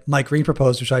ideas that Mike Green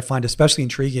proposed, which I find especially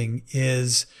intriguing,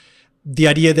 is the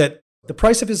idea that the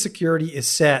price of his security is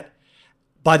set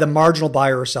by the marginal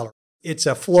buyer or seller. It's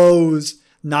a flows,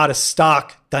 not a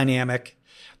stock dynamic.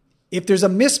 If there's a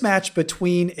mismatch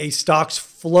between a stock's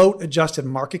float adjusted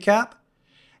market cap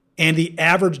and the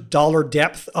average dollar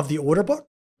depth of the order book,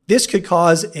 this could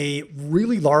cause a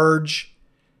really large,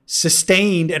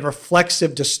 sustained and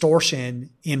reflexive distortion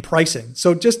in pricing.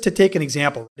 So just to take an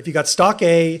example, if you got stock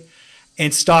A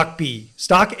and stock B,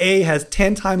 stock A has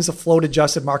 10 times the float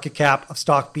adjusted market cap of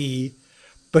stock B,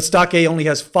 but stock A only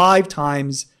has 5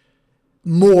 times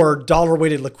more dollar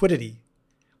weighted liquidity.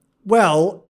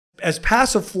 Well, as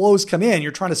passive flows come in,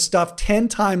 you're trying to stuff 10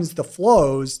 times the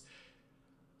flows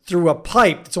through a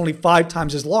pipe that's only 5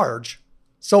 times as large.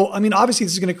 So, I mean, obviously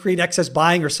this is going to create excess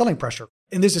buying or selling pressure.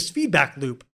 And there's this feedback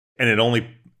loop. And it only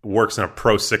works in a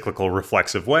pro-cyclical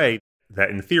reflexive way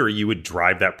that in theory you would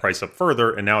drive that price up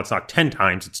further. And now it's not 10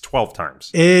 times, it's 12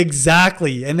 times.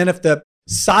 Exactly. And then if the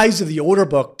size of the order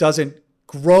book doesn't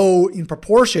grow in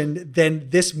proportion, then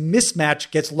this mismatch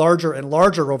gets larger and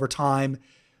larger over time,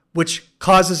 which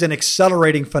causes an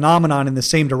accelerating phenomenon in the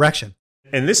same direction.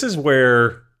 And this is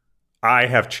where I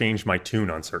have changed my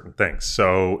tune on certain things.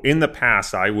 So in the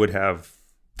past, I would have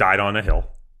died on a hill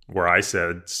where I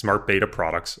said smart beta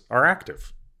products are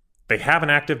active. They have an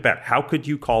active bet. How could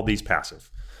you call these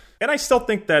passive? And I still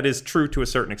think that is true to a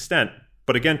certain extent.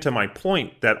 But again, to my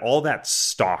point that all that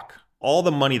stock, all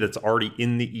the money that's already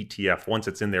in the ETF, once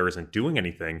it's in there, isn't doing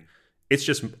anything. It's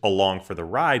just along for the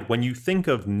ride. When you think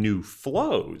of new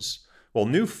flows, well,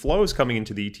 new flows coming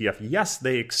into the ETF, yes,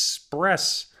 they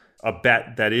express a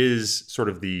bet that is sort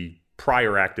of the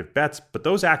prior active bets, but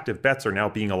those active bets are now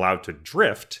being allowed to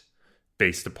drift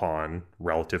based upon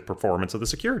relative performance of the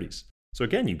securities. So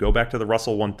again, you go back to the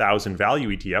Russell 1000 value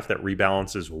ETF that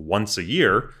rebalances once a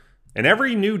year, and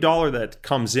every new dollar that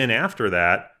comes in after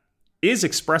that is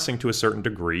expressing to a certain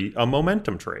degree a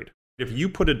momentum trade. If you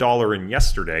put $1 in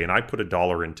yesterday and I put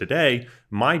 $1 in today,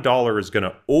 my dollar is going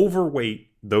to overweight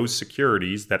those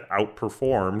securities that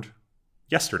outperformed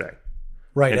yesterday.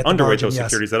 Right. And underweight those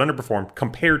securities that underperformed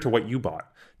compared to what you bought.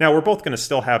 Now, we're both going to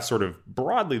still have sort of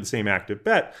broadly the same active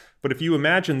bet, but if you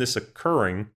imagine this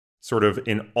occurring sort of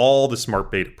in all the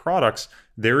smart beta products,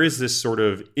 there is this sort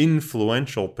of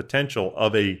influential potential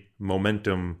of a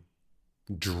momentum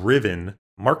driven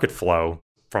market flow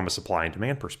from a supply and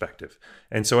demand perspective.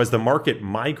 And so as the market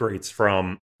migrates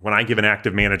from when I give an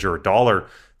active manager $1,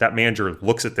 that manager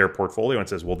looks at their portfolio and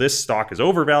says, well, this stock is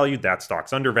overvalued, that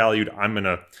stock's undervalued. I'm going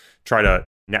to try to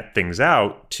net things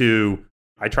out to,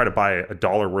 I try to buy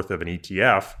 $1 worth of an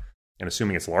ETF, and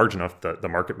assuming it's large enough, the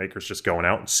market maker's just going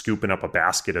out and scooping up a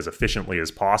basket as efficiently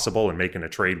as possible and making a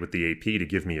trade with the AP to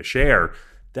give me a share.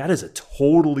 That is a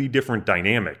totally different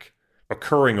dynamic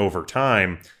occurring over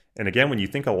time. And again, when you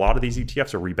think a lot of these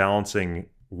ETFs are rebalancing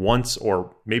once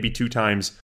or maybe 2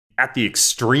 times at the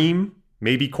extreme,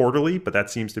 maybe quarterly, but that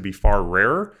seems to be far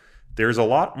rarer. There's a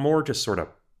lot more just sort of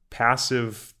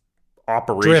passive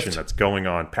operation that's going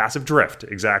on. Passive drift,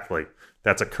 exactly.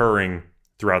 That's occurring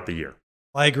throughout the year.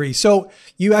 I agree. So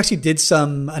you actually did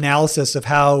some analysis of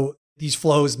how these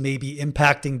flows may be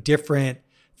impacting different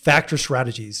factor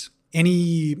strategies.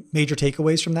 Any major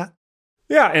takeaways from that?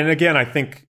 Yeah. And again, I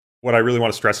think what I really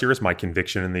want to stress here is my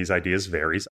conviction in these ideas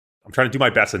varies. I'm trying to do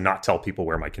my best and not tell people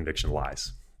where my conviction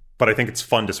lies. But I think it's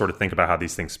fun to sort of think about how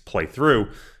these things play through.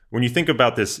 When you think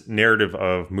about this narrative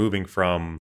of moving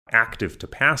from active to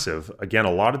passive, again,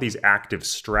 a lot of these active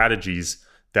strategies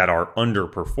that are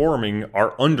underperforming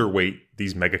are underweight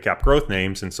these mega cap growth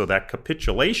names. And so that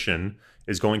capitulation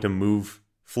is going to move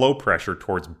flow pressure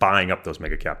towards buying up those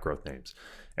mega cap growth names.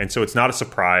 And so it's not a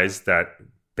surprise that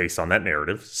based on that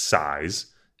narrative, size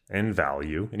and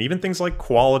value, and even things like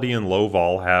quality and low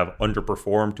vol have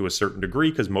underperformed to a certain degree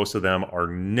because most of them are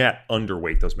net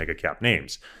underweight those mega cap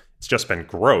names. It's just been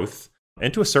growth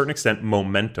and to a certain extent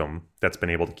momentum that's been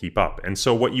able to keep up. And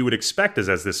so what you would expect is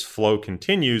as this flow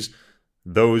continues,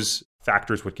 those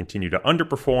factors would continue to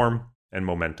underperform and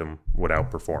momentum would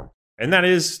outperform. And that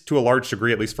is to a large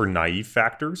degree, at least for naive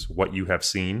factors, what you have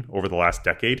seen over the last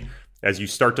decade. As you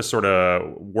start to sort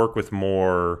of work with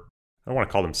more, I don't want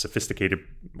to call them sophisticated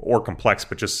or complex,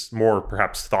 but just more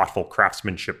perhaps thoughtful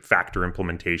craftsmanship factor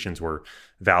implementations where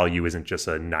value isn't just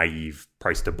a naive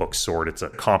price to book sort. It's a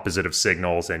composite of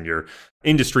signals and you're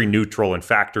industry neutral and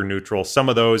factor neutral. Some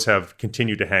of those have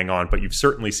continued to hang on, but you've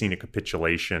certainly seen a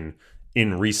capitulation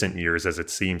in recent years as it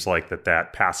seems like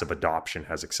that passive adoption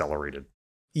has accelerated.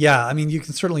 Yeah, I mean, you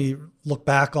can certainly look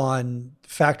back on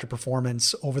factor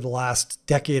performance over the last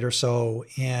decade or so,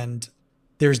 and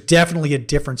there's definitely a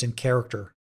difference in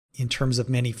character in terms of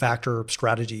many factor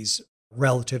strategies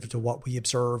relative to what we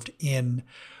observed in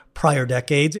prior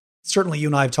decades. Certainly, you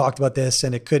and I have talked about this,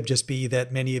 and it could just be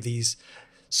that many of these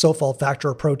so-called factor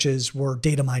approaches were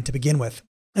data mined to begin with.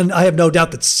 And I have no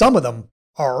doubt that some of them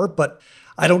are, but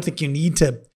I don't think you need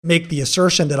to make the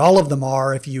assertion that all of them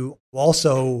are if you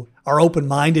also are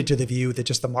open-minded to the view that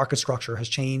just the market structure has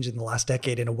changed in the last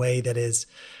decade in a way that is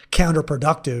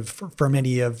counterproductive for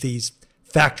many of these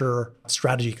factor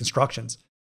strategy constructions.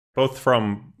 Both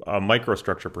from a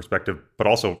microstructure perspective, but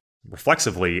also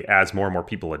reflexively as more and more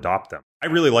people adopt them. I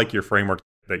really like your framework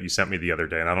that you sent me the other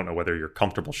day, and I don't know whether you're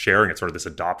comfortable sharing it, sort of this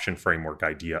adoption framework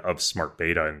idea of smart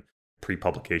beta and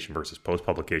pre-publication versus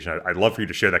post-publication. I'd love for you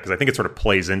to share that because I think it sort of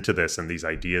plays into this, and these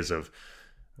ideas of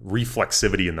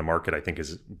reflexivity in the market, I think,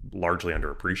 is largely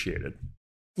underappreciated.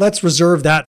 Let's reserve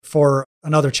that for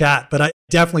another chat, but I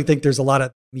definitely think there's a lot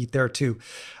of meat there too.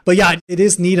 But yeah, it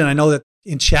is neat. And I know that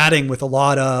in chatting with a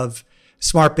lot of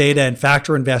smart beta and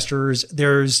factor investors,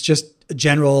 there's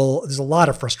a lot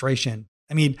of frustration.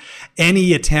 I mean,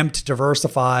 any attempt to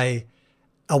diversify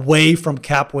away from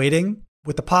cap weighting,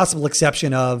 with the possible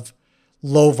exception of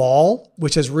low vol,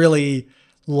 which has really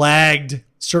lagged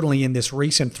certainly in this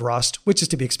recent thrust, which is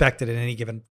to be expected in any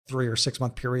given 3 or 6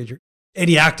 month period.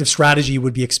 Any active strategy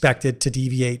would be expected to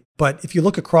deviate. But if you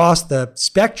look across the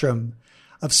spectrum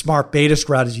of smart beta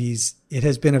strategies, it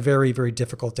has been a very, very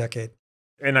difficult decade.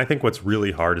 And I think what's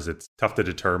really hard is it's tough to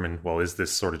determine, well, is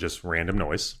this sort of just random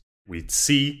noise? We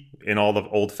see in all the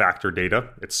old factor data,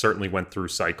 it certainly went through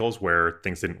cycles where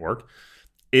things didn't work.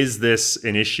 Is this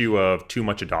an issue of too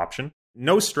much adoption?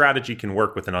 No strategy can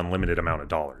work with an unlimited amount of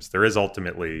dollars. There is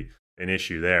ultimately an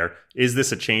issue there. Is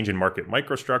this a change in market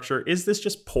microstructure? Is this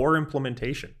just poor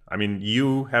implementation? I mean,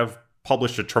 you have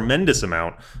published a tremendous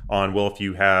amount on, well, if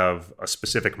you have a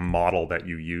specific model that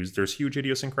you use, there's huge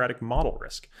idiosyncratic model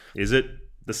risk. Is it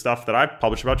the stuff that I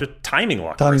published about just timing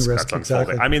risk that's unfolding?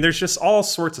 Exactly. I mean, there's just all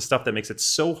sorts of stuff that makes it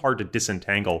so hard to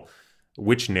disentangle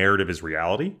which narrative is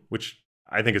reality, which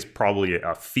I think is probably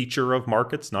a feature of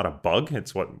markets, not a bug.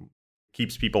 It's what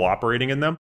keeps people operating in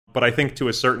them. But I think to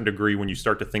a certain degree, when you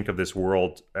start to think of this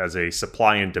world as a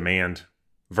supply and demand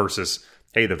versus,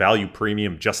 hey, the value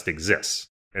premium just exists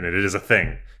and it is a thing.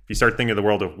 If you start thinking of the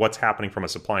world of what's happening from a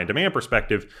supply and demand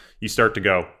perspective, you start to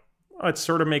go, it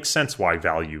sort of makes sense why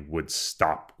value would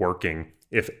stop working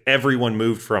if everyone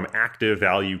moved from active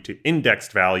value to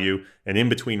indexed value, and in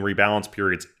between rebalance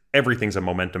periods, everything's a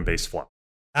momentum-based flow.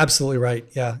 Absolutely right.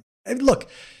 Yeah. And look,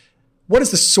 what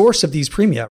is the source of these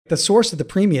premia? The source of the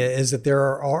premia is that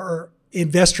there are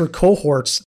investor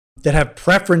cohorts that have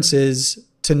preferences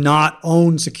to not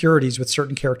own securities with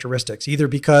certain characteristics, either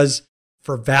because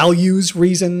for values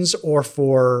reasons or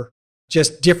for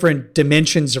just different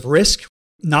dimensions of risk,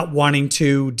 not wanting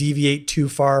to deviate too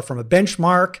far from a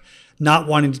benchmark, not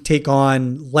wanting to take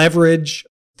on leverage.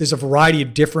 There's a variety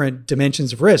of different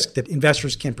dimensions of risk that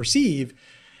investors can perceive,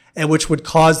 and which would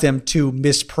cause them to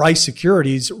misprice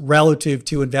securities relative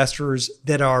to investors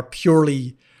that are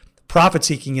purely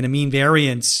profit-seeking in a mean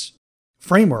variance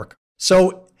framework.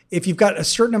 So if you've got a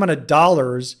certain amount of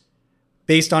dollars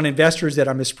based on investors that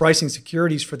are mispricing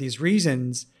securities for these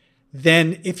reasons,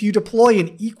 then if you deploy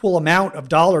an equal amount of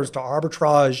dollars to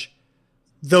arbitrage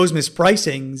those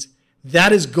mispricings,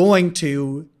 that is going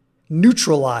to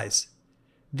neutralize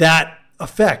that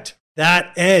effect.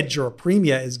 That edge or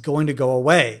premia is going to go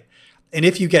away. And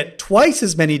if you get twice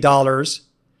as many dollars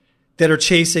that are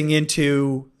chasing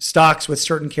into stocks with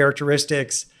certain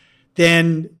characteristics,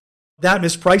 then that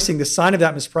mispricing, the sign of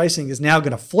that mispricing is now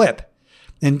going to flip.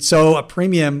 And so a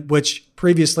premium, which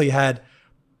previously had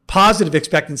positive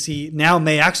expectancy, now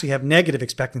may actually have negative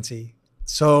expectancy.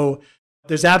 So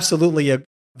there's absolutely a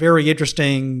very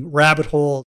interesting rabbit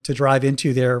hole to drive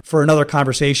into there for another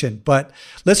conversation. But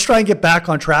let's try and get back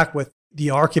on track with the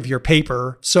arc of your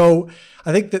paper. So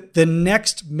I think that the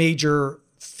next major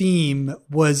theme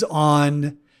was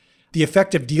on the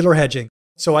effect of dealer hedging.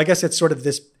 So I guess it's sort of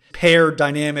this pair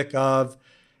dynamic of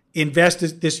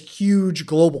invest this huge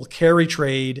global carry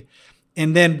trade,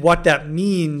 and then what that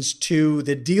means to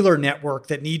the dealer network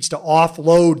that needs to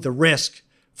offload the risk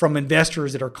from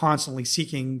investors that are constantly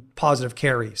seeking positive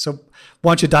carry. So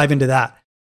why don't you dive into that?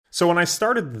 So when I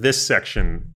started this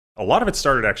section, a lot of it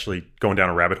started actually going down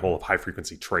a rabbit hole of high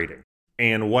frequency trading.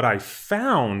 And what I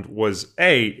found was,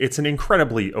 it's an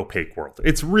incredibly opaque world.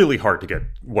 It's really hard to get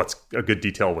what's a good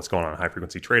detail of what's going on in high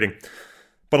frequency trading.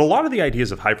 But a lot of the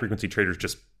ideas of high frequency traders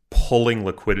just pulling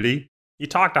liquidity, you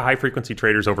talk to high frequency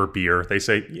traders over beer, they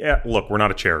say, yeah, look, we're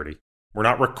not a charity. We're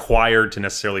not required to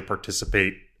necessarily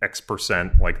participate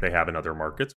X% like they have in other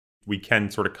markets. We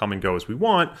can sort of come and go as we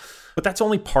want, but that's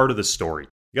only part of the story.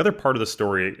 The other part of the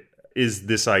story is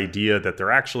this idea that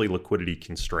they're actually liquidity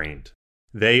constrained.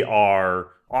 They are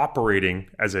operating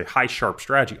as a high sharp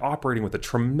strategy, operating with a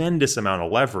tremendous amount of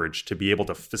leverage to be able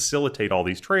to facilitate all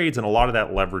these trades. And a lot of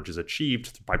that leverage is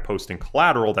achieved by posting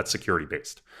collateral that's security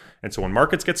based. And so when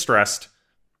markets get stressed,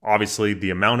 obviously the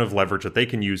amount of leverage that they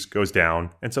can use goes down.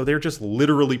 And so they're just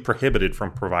literally prohibited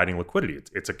from providing liquidity.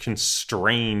 It's a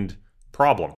constrained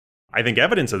problem. I think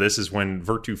evidence of this is when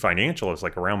Virtu Financial, it was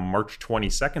like around March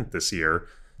 22nd this year,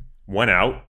 went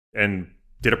out and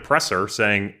did a presser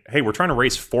saying, hey, we're trying to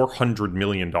raise $400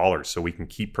 million so we can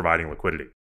keep providing liquidity.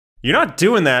 You're not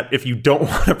doing that if you don't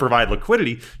want to provide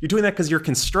liquidity. You're doing that because you're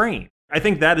constrained. I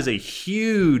think that is a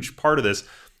huge part of this.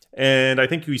 And I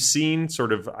think you've seen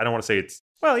sort of, I don't want to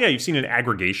say you've seen an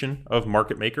aggregation of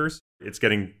market makers. It's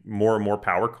getting more and more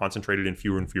power concentrated in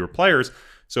fewer and fewer players.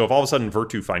 So if all of a sudden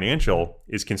Virtu Financial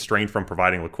is constrained from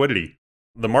providing liquidity,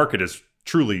 the market is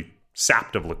truly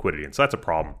sapped of liquidity. And so that's a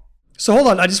problem. So hold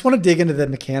on, I just want to dig into the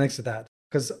mechanics of that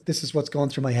because this is what's going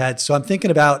through my head. So I'm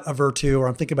thinking about a Virtu or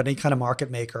I'm thinking about any kind of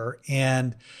market maker,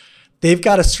 and they've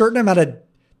got a certain amount of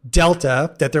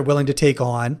delta that they're willing to take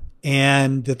on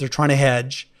and that they're trying to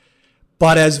hedge.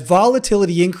 But as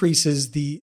volatility increases,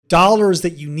 the dollars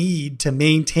that you need to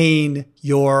maintain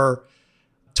your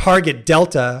target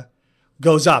delta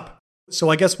goes up. So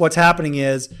I guess what's happening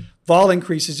is vol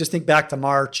increases. Just think back to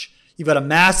March. You've got a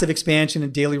massive expansion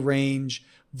in daily range.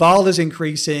 Vol is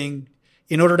increasing.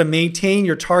 In order to maintain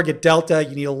your target delta,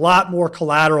 you need a lot more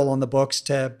collateral on the books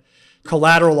to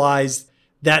collateralize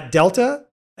that delta.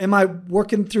 Am I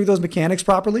working through those mechanics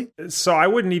properly? So I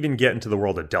wouldn't even get into the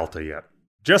world of delta yet.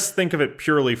 Just think of it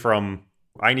purely from,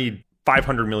 I need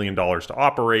 $500 million to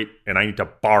operate, and I need to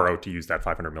borrow to use that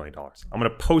 $500 million. I'm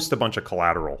going to post a bunch of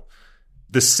collateral.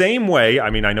 The same way, I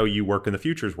know you work in the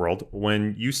futures world.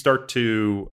 When you start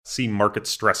to see market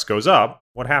stress goes up,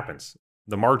 what happens?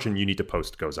 The margin you need to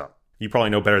post goes up. You probably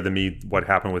know better than me what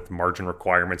happened with margin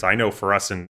requirements. I know for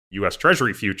us in US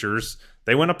Treasury futures,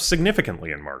 they went up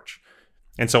significantly in March.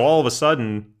 And so all of a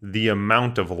sudden, the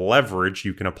amount of leverage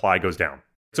you can apply goes down.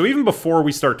 So even before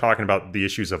we start talking about the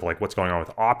issues of like what's going on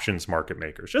with options market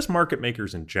makers, just market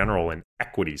makers in general and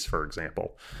equities, for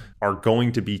example, are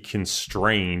going to be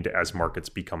constrained as markets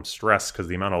become stressed because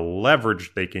the amount of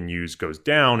leverage they can use goes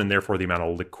down and therefore the amount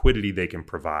of liquidity they can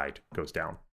provide goes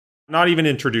down. Not even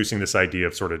introducing this idea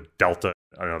of sort of delta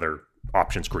and other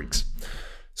options Greeks.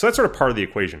 So that's sort of part of the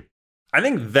equation. I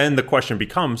think then the question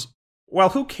becomes, well,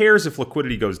 who cares if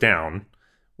liquidity goes down?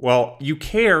 Well, you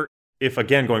care if,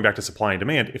 again, going back to supply and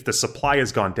demand, if the supply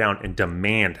has gone down and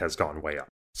demand has gone way up.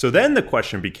 So then the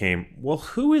question became, well,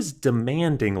 who is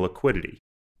demanding liquidity?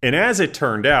 And as it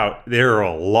turned out, there are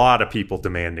a lot of people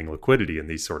demanding liquidity in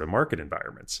these sort of market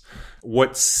environments.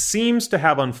 What seems to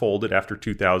have unfolded after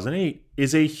 2008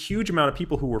 is a huge amount of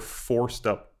people who were forced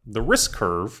up the risk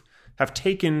curve have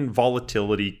taken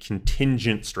volatility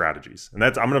contingent strategies. And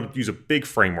I'm going to use a big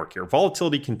framework here.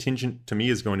 Volatility contingent to me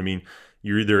is going to mean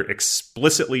you're either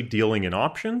explicitly dealing in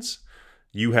options,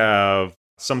 you have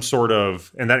some sort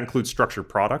of, and that includes structured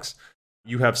products,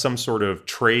 you have some sort of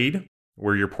trade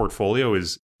where your portfolio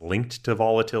is linked to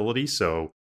volatility. So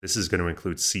this is going to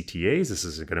include CTAs, this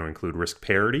is going to include risk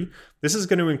parity, this is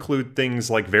going to include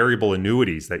things like variable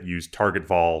annuities that use target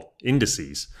vol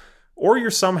indices, or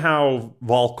you're somehow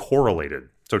vol correlated.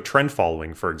 So trend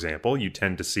following, for example, you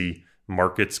tend to see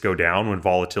markets go down when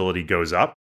volatility goes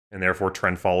up, and therefore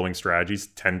trend following strategies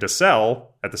tend to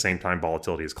sell at the same time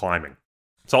volatility is climbing.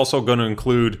 It's also going to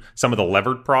include some of the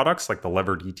levered products, like the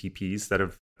levered ETPs that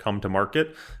have come to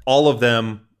market. All of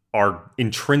them are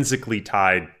intrinsically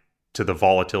tied to the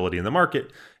volatility in the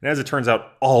market. And as it turns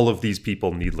out, all of these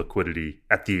people need liquidity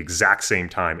at the exact same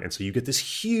time. And so you get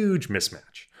this huge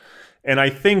mismatch. And I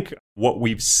think what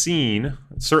we've seen,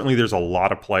 certainly there's a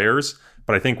lot of players,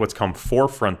 but I think what's come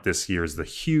forefront this year is the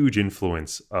huge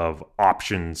influence of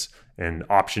options and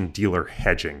option dealer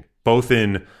hedging, both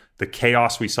in the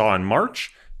chaos we saw in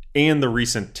March and the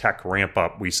recent tech ramp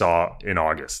up we saw in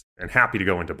August. And happy to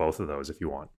go into both of those if you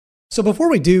want. So before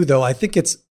we do, though, I think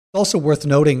it's also worth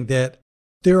noting that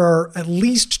there are at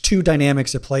least two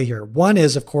dynamics at play here. One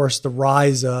is, of course, the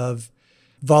rise of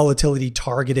volatility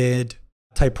targeted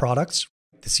type products,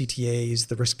 the CTAs,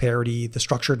 the risk parity, the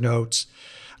structured notes.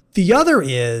 The other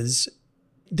is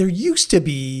there used to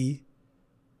be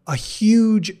a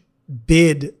huge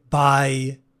bid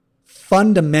by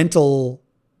fundamental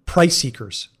price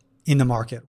seekers in the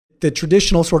market. The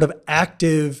traditional sort of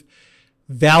active,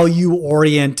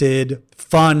 value-oriented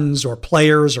funds or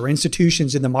players or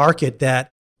institutions in the market that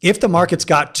if the markets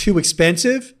got too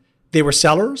expensive, they were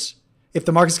sellers. If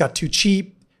the markets got too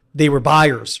cheap, they were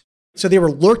buyers. So they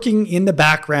were lurking in the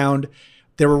background.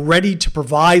 They were ready to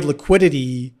provide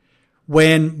liquidity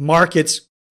when markets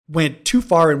went too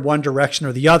far in one direction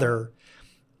or the other.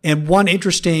 And one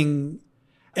interesting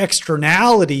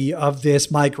externality of this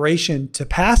migration to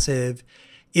passive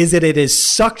is that it has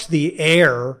sucked the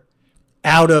air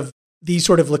out of these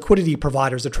sort of liquidity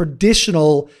providers, the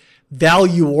traditional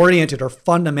value-oriented or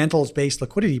fundamentals-based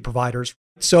liquidity providers.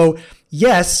 So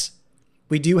yes,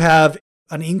 we do have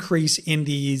an increase in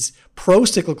these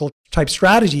pro-cyclical type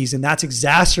strategies, and that's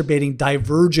exacerbating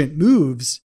divergent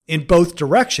moves in both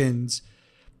directions.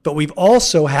 But we've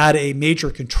also had a major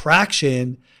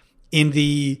contraction in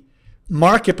the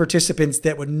market participants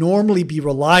that would normally be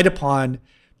relied upon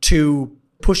to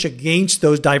push against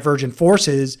those divergent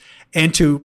forces and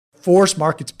to force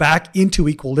markets back into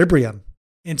equilibrium.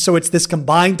 And so it's this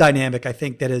combined dynamic, I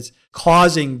think, that is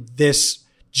causing this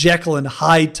Jekyll and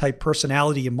Hyde type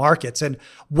personality in markets. And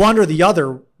one or the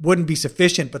other wouldn't be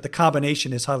sufficient, but the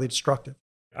combination is highly destructive.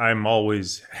 I'm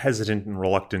always hesitant and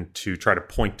reluctant to try to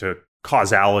point to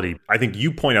causality. I think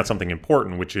you point out something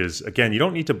important, which is, again, you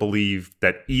don't need to believe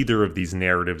that either of these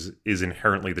narratives is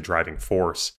inherently the driving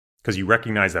force, because you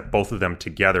recognize that both of them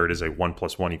together, it is a 1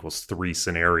 + 1 = 3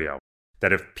 scenario.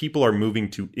 That if people are moving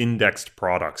to indexed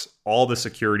products, all the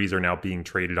securities are now being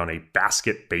traded on a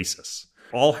basket basis.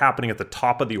 All happening at the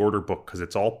top of the order book because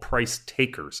it's all price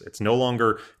takers. It's no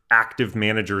longer active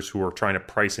managers who are trying to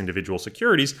price individual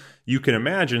securities. You can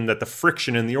imagine that the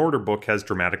friction in the order book has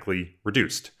dramatically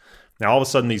reduced. Now, all of a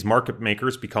sudden, these market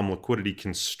makers become liquidity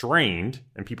constrained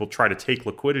and people try to take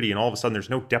liquidity, and all of a sudden, there's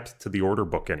no depth to the order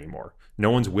book anymore.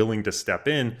 No one's willing to step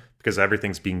in because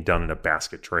everything's being done in a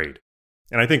basket trade.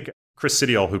 And I think Chris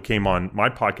Sidiel, who came on my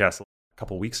podcast a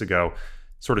couple of weeks ago,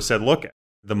 sort of said, look,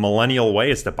 the millennial way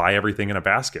is to buy everything in a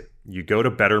basket. You go to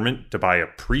Betterment to buy a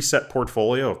preset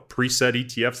portfolio of preset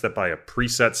ETFs that buy a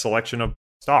preset selection of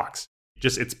stocks.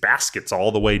 Just it's baskets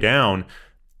all the way down.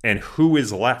 And who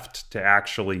is left to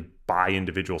actually buy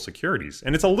individual securities?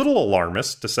 And it's a little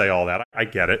alarmist to say all that. I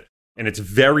get it. And it's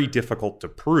very difficult to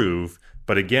prove.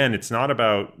 But again, it's not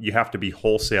about you have to be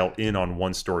wholesale in on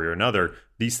one story or another.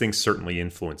 These things certainly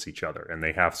influence each other. And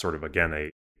they have sort of, again, a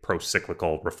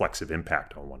pro-cyclical reflexive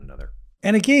impact on one another.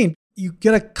 And again, you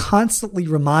got to constantly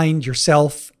remind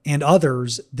yourself and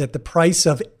others that the price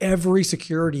of every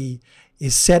security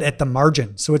is set at the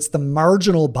margin. So it's the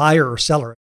marginal buyer or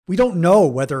seller. We don't know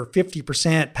whether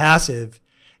 50% passive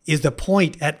is the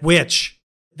point at which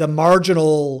the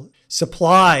marginal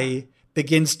supply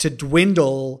begins to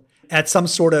dwindle at some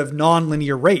sort of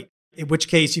nonlinear rate, in which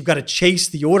case you've got to chase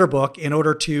the order book in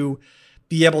order to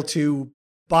be able to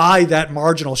buy that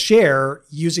marginal share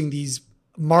using these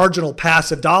marginal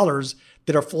passive dollars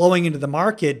that are flowing into the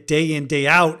market day in, day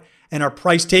out, and are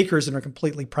price takers and are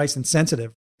completely price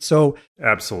insensitive. So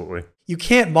absolutely, you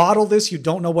can't model this. You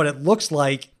don't know what it looks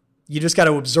like. You just got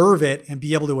to observe it and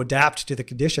be able to adapt to the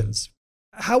conditions.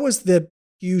 How was the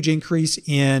huge increase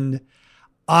in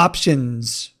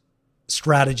options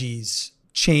strategies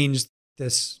changed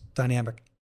this dynamic?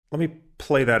 Let me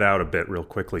play that out a bit real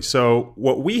quickly. So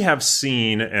what we have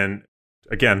seen, and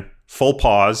again, full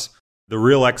pause, the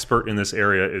real expert in this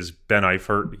area is Ben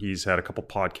Eifert. He's had a couple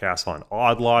podcasts on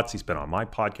odd lots. He's been on my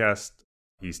podcast.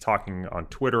 He's talking on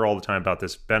Twitter all the time about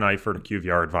this. Ben Eifert of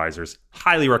QVR Advisors.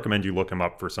 Highly recommend you look him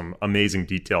up for some amazing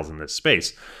details in this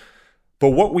space.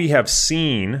 But what we have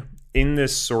seen in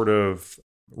this sort of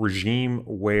regime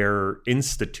where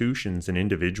institutions and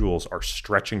individuals are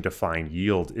stretching to find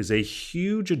yield is a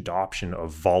huge adoption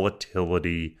of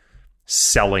volatility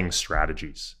selling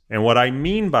strategies. And what I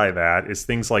mean by that is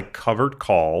things like covered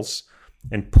calls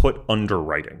and put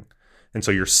underwriting. And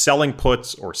so you're selling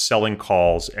puts or selling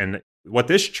calls. And what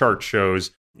this chart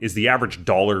shows is the average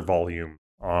dollar volume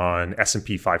on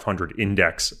S&P 500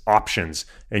 index options.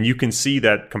 And you can see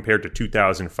that compared to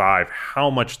 2005, how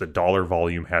much the dollar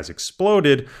volume has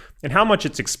exploded and how much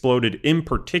it's exploded in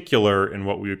particular in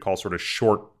what we would call sort of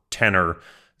short tenor,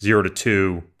 0 to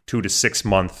 2, 2 to 6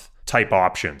 month type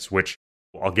options, which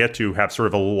I'll get to have sort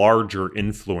of a larger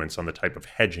influence on the type of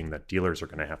hedging that dealers are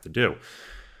going to have to do.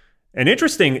 And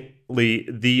interestingly,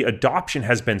 the adoption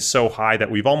has been so high that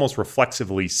we've almost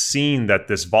reflexively seen that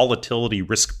this volatility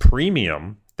risk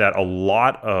premium that a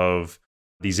lot of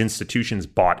these institutions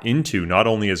bought into, not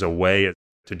only as a way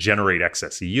to generate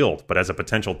excess yield, but as a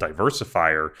potential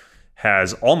diversifier,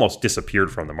 has almost disappeared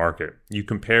from the market. You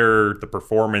compare the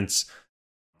performance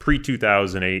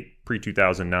pre-2008,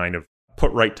 pre-2009 of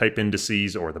put-right type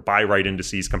indices or the buy-right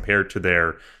indices compared to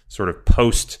their sort of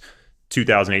post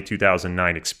 2008,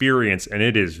 2009 experience, and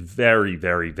it is very,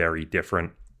 very, very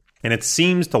different. And it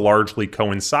seems to largely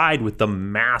coincide with the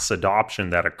mass adoption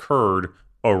that occurred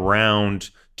around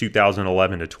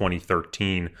 2011 to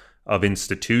 2013 of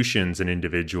institutions and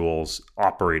individuals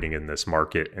operating in this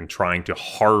market and trying to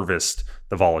harvest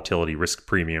the volatility risk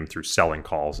premium through selling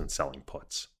calls and selling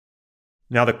puts.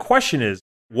 Now, the question is,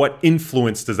 what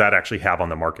influence does that actually have on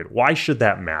the market? Why should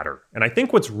that matter? And I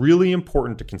think what's really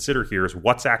important to consider here is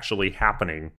what's actually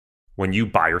happening when you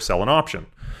buy or sell an option.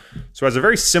 So as a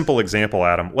very simple example,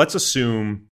 Adam, let's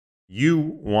assume you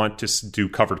want to do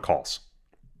covered calls.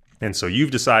 And so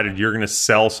you've decided you're going to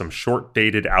sell some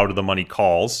short-dated, out-of-the-money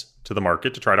calls to the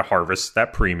market to try to harvest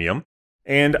that premium.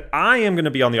 And I am going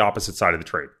to be on the opposite side of the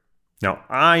trade. Now,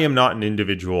 I am not an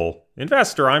individual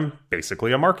investor. I'm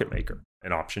basically a market maker,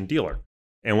 an option dealer.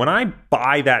 And when I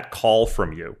buy that call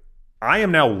from you, I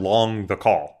am now long the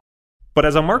call. But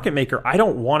as a market maker, I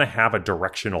don't want to have a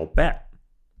directional bet.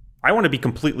 I want to be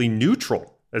completely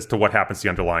neutral as to what happens to the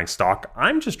underlying stock.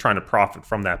 I'm just trying to profit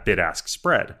from that bid-ask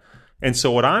spread. And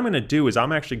so what I'm going to do is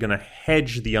I'm actually going to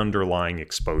hedge the underlying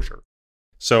exposure.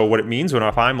 So what it means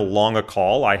if I'm long a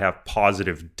call, I have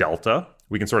positive delta.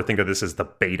 We can sort of think of this as the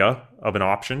beta of an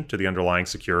option to the underlying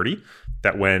security,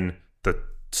 that when the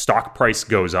stock price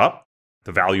goes up,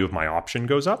 the value of my option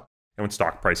goes up. And when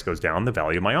stock price goes down, the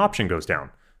value of my option goes down.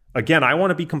 Again, I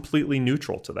want to be completely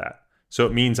neutral to that. So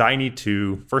it means I need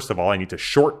to, first of all, I need to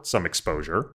short some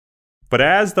exposure. But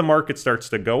as the market starts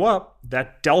to go up,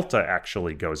 that delta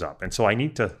actually goes up. And so I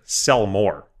need to sell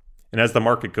more. And as the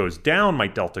market goes down, my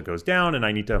delta goes down and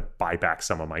I need to buy back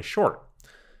some of my short.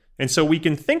 And so we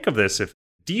can think of this if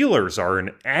dealers are in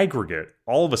aggregate,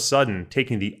 all of a sudden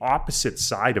taking the opposite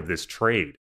side of this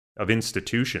trade of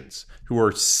institutions who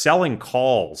are selling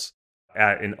calls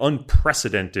at an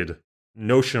unprecedented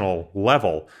notional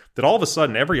level, that all of a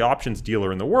sudden every options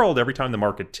dealer in the world, every time the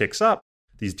market ticks up,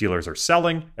 these dealers are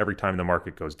selling. Every time the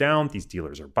market goes down, these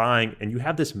dealers are buying. And you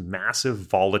have this massive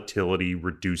volatility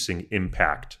reducing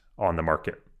impact on the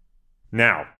market.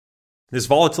 Now, this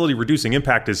volatility reducing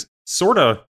impact is sort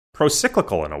of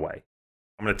pro-cyclical in a way.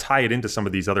 I'm going to tie it into some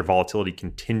of these other volatility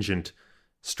contingent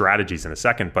strategies in a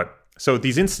second. But so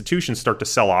these institutions start to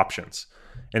sell options.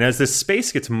 And as this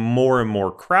space gets more and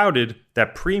more crowded,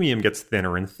 that premium gets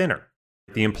thinner and thinner.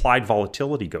 The implied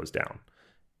volatility goes down.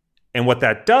 And what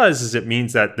that does is it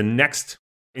means that the next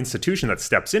institution that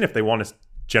steps in, if they want to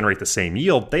generate the same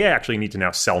yield, they actually need to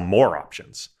now sell more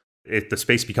options. If the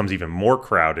space becomes even more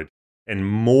crowded and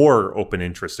more open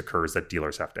interest occurs that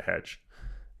dealers have to hedge.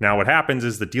 Now what happens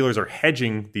is the dealers are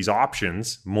hedging these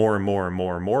options, more and more and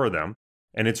more and more of them,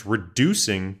 and it's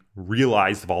reducing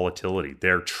realized volatility.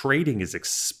 Their trading is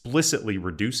explicitly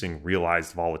reducing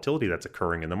realized volatility that's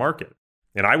occurring in the market.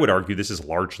 And I would argue this is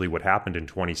largely what happened in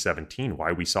 2017,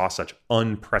 why we saw such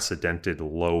unprecedented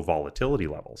low volatility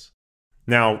levels.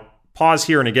 Now, pause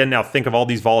here and again now think of all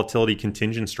these volatility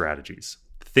contingent strategies.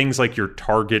 Things like your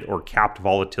target or capped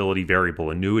volatility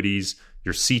variable annuities,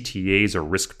 your CTAs or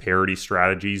risk parity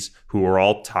strategies, who are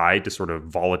all tied to sort of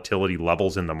volatility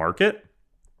levels in the market.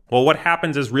 Well, what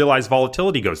happens as realized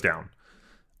volatility goes down?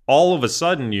 All of a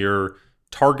sudden, your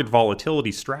target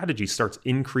volatility strategy starts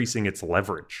increasing its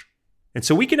leverage. And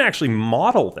so we can actually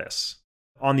model this.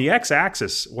 On the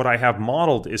x-axis, what I have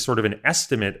modeled is sort of an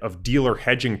estimate of dealer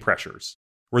hedging pressures,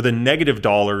 where the negative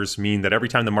dollars mean that every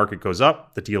time the market goes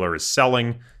up, the dealer is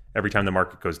selling. Every time the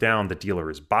market goes down, the dealer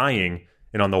is buying.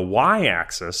 And on the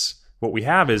y-axis, what we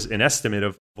have is an estimate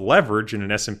of leverage in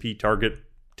an S&P target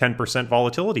 10%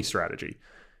 volatility strategy.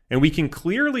 And we can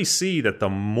clearly see that the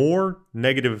more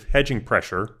negative hedging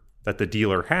pressure that the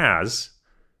dealer has,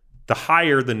 the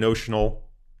higher the notional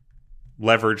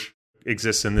leverage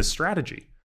exists in this strategy.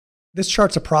 This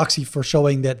chart's a proxy for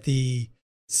showing that the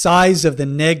size of the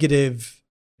negative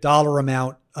dollar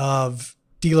amount of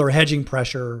dealer hedging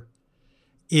pressure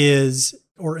is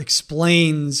or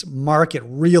explains market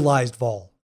realized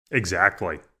vol.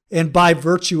 Exactly. And by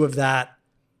virtue of that,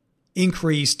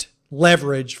 increased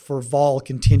leverage for vol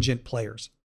contingent players.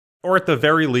 Or at the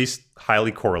very least,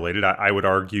 highly correlated. I would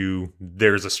argue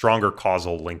there's a stronger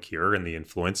causal link here in the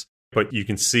influence. But you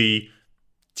can see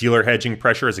dealer hedging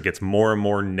pressure as it gets more and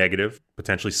more negative,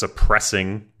 potentially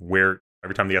suppressing where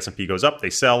every time the S&P goes up, they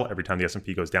sell. Every time the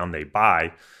S&P goes down, they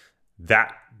buy.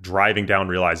 That driving down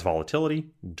realized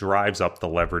volatility drives up the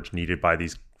leverage needed by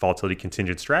these volatility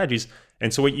contingent strategies.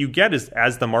 And so what you get is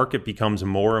as the market becomes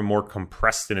more and more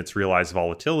compressed in its realized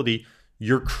volatility,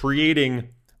 you're creating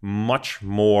much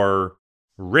more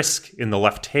risk in the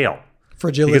left tail.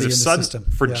 Fragility in the system.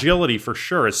 Fragility for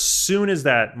sure. As soon as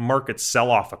that market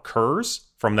sell-off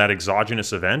occurs from that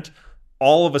exogenous event,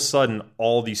 all of a sudden,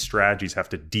 all these strategies have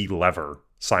to de-lever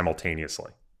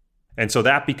simultaneously. And so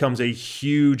that becomes a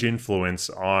huge influence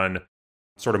on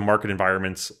sort of market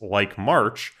environments like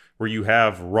March, where you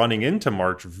have running into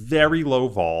March very low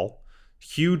vol,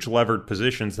 huge levered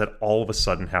positions that all of a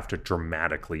sudden have to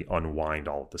dramatically unwind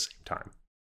all at the same time.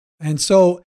 And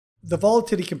so the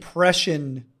volatility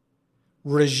compression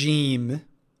regime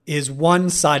is one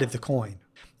side of the coin,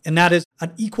 and that is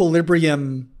an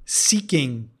equilibrium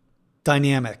seeking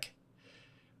dynamic.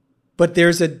 But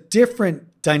there's a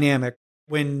different dynamic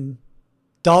when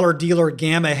dollar dealer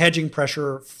gamma hedging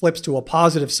pressure flips to a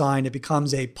positive sign. It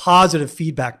becomes a positive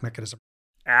feedback mechanism.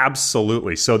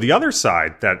 Absolutely. So the other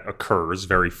side that occurs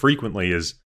very frequently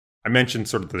is, I mentioned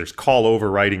sort of there's call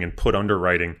overwriting and put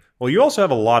underwriting. Well, you also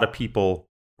have a lot of people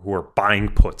who are buying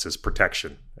puts as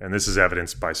protection. And this is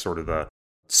evidenced by sort of the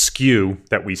skew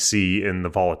that we see in the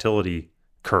volatility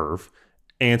curve.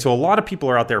 And so a lot of people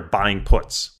are out there buying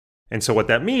puts. And so what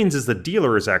that means is the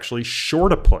dealer is actually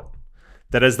short a put.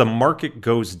 That as the market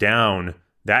goes down,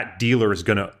 that dealer is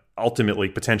going to ultimately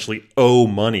potentially owe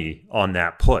money on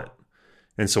that put.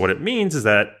 And so what it means is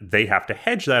that they have to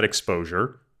hedge that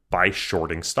exposure by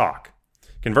shorting stock.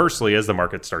 Conversely, as the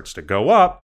market starts to go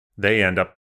up, they end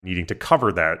up needing to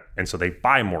cover that, and so they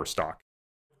buy more stock.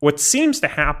 What seems to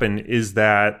happen is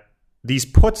that these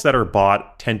puts that are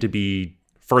bought tend to be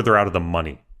further out of the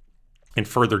money and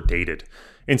further dated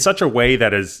in such a way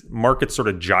that as markets sort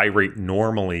of gyrate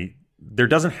normally, there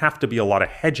doesn't have to be a lot of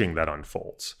hedging that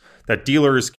unfolds, that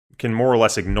dealers can more or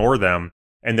less ignore them,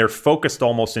 and they're focused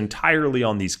almost entirely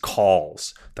on these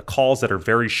calls, the calls that are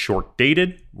very short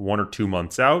dated, 1 or 2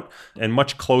 months out, and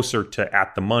much closer to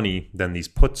at the money than these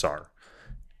puts are.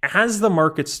 As the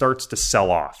market starts to sell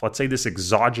off, let's say this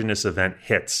exogenous event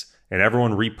hits and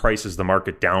everyone reprices the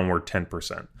market downward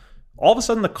 10%, all of a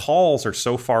sudden the calls are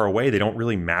so far away they don't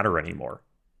really matter anymore.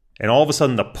 And all of a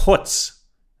sudden the puts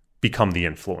become the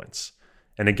influence.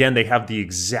 And again, they have the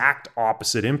exact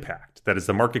opposite impact, that as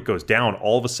the market goes down,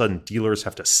 all of a sudden dealers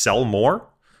have to sell more.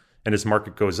 And as the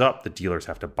market goes up, the dealers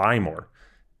have to buy more.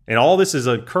 And all this is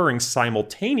occurring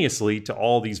simultaneously to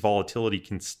all these volatility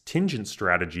contingent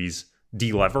strategies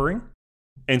delevering.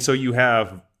 And so you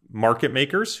have market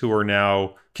makers who are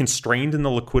now constrained in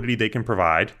the liquidity they can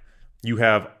provide. You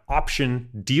have option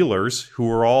dealers who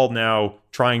are all now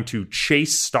trying to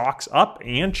chase stocks up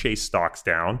and chase stocks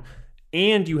down.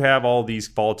 And you have all these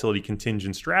volatility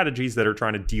contingent strategies that are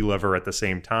trying to delever at the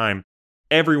same time.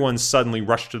 Everyone's suddenly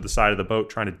rushed to the side of the boat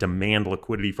trying to demand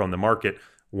liquidity from the market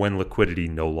when liquidity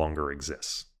no longer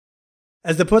exists.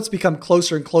 As the puts become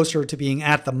closer and closer to being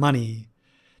at the money,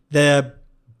 the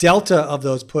delta of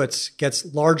those puts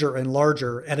gets larger and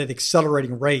larger at an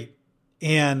accelerating rate.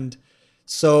 And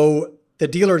so the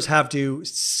dealers have to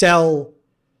sell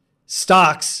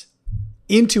stocks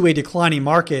into a declining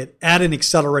market at an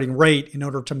accelerating rate in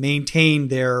order to maintain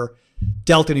their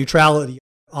delta neutrality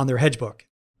on their hedge book.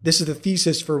 This is the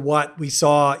thesis for what we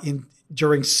saw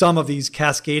during some of these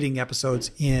cascading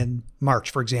episodes in March,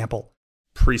 for example.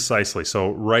 Precisely.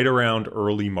 So right around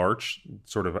early March,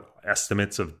 sort of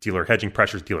estimates of dealer hedging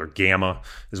pressures, dealer gamma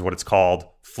is what it's called,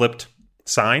 flipped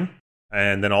sign.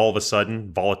 And then all of a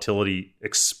sudden, volatility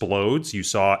explodes. You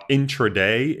saw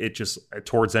intraday, it just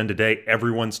towards end of day,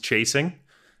 everyone's chasing,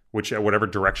 whatever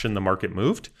direction the market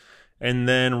moved. And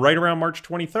then right around March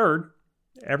 23rd,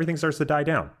 everything starts to die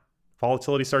down.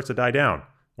 Volatility starts to die down.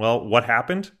 Well, what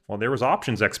happened? Well, there was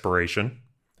options expiration.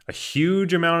 A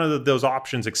huge amount of those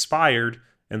options expired,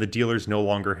 and the dealers no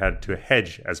longer had to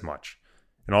hedge as much.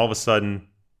 And all of a sudden,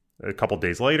 a couple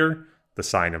days later, the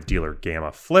sign of dealer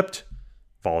gamma flipped.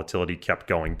 Volatility kept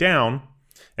going down.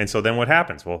 And so then what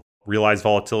happens? Well, realized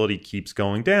volatility keeps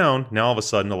going down. Now all of a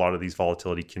sudden, a lot of these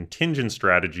volatility contingent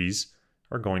strategies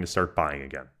are going to start buying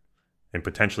again and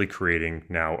potentially creating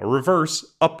now a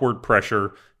reverse upward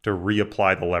pressure to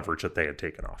reapply the leverage that they had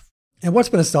taken off. And what's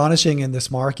been astonishing in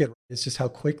this market is just how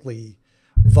quickly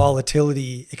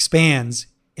volatility expands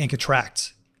and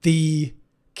contracts. The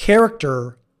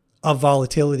character of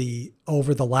volatility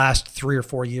over the last 3 or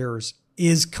 4 years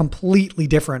is completely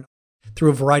different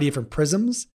through a variety of different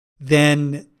prisms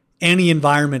than any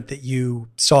environment that you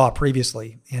saw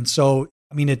previously. And so,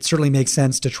 it certainly makes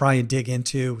sense to try and dig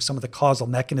into some of the causal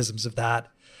mechanisms of that.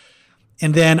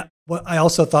 And then what I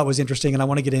also thought was interesting, and I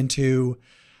want to get into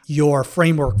your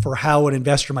framework for how an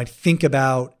investor might think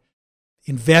about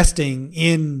investing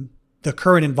in the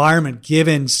current environment,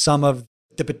 given some of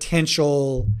the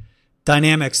potential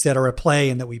dynamics that are at play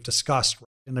and that we've discussed.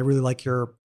 And I really like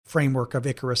your framework of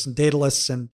Icarus and Daedalus.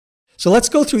 And so let's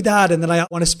go through that. And then I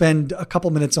want to spend a couple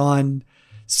minutes on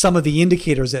some of the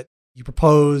indicators that you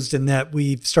proposed and that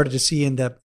we've started to see in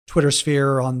the Twitter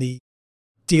sphere on the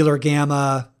dealer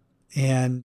gamma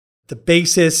and the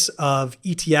basis of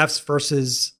ETFs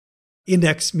versus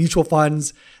index mutual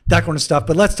funds, that kind of stuff.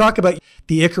 But let's talk about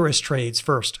the Icarus trades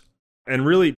first. And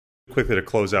really quickly to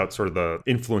close out sort of the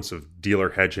influence of dealer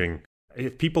hedging,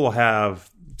 if people have,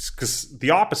 because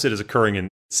the opposite is occurring in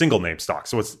single name stocks.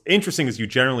 So what's interesting is you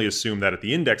generally assume that at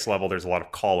the index level, there's a lot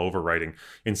of call overwriting.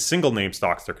 In single name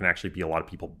stocks, there can actually be a lot of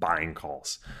people buying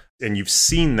calls. And you've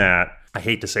seen that, I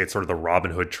hate to say it's sort of the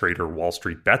Robin Hood trader Wall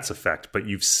Street bets effect, but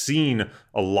you've seen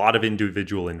a lot of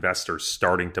individual investors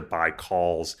starting to buy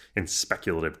calls in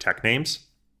speculative tech names.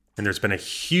 And there's been a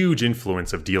huge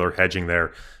influence of dealer hedging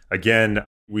there. Again,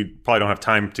 we probably don't have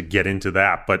time to get into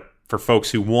that, but for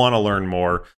folks who want to learn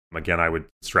more, again, I would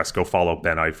stress go follow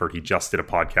Ben Eifert. He just did a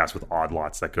podcast with Odd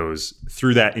Lots that goes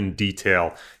through that in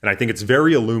detail. And I think it's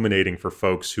very illuminating for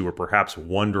folks who are perhaps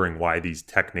wondering why these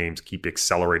tech names keep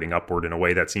accelerating upward in a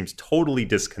way that seems totally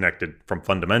disconnected from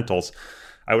fundamentals.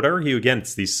 I would argue, again,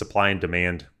 it's these supply and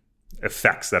demand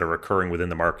effects that are occurring within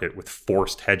the market with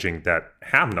forced hedging that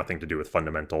have nothing to do with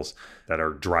fundamentals that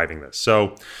are driving this.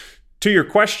 So to your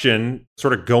question,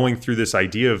 sort of going through this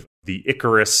idea of the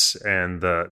Icarus and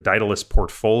the Daedalus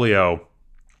portfolio,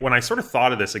 when I sort of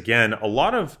thought of this, again, a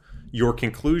lot of your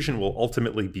conclusion will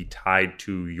ultimately be tied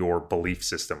to your belief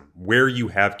system, where you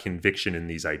have conviction in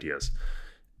these ideas.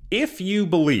 If you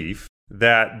believe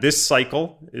that this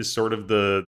cycle is sort of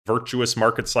the virtuous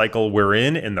market cycle we're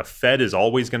in, and the Fed is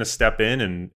always going to step in,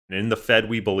 and in the Fed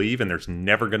we believe, and there's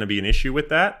never going to be an issue with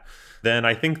that, then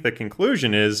I think the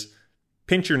conclusion is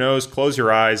pinch your nose, close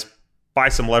your eyes, buy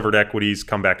some levered equities,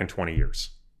 come back in 20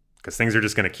 years. Because things are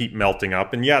just going to keep melting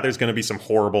up. And yeah, there's going to be some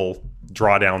horrible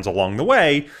drawdowns along the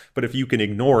way, but if you can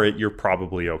ignore it, you're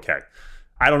probably okay.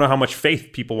 I don't know how much faith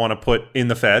people want to put in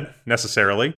the Fed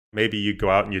necessarily. Maybe you go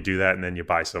out and you do that and then you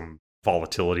buy some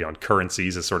volatility on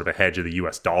currencies as sort of a hedge of the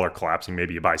US dollar collapsing.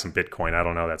 Maybe you buy some Bitcoin. I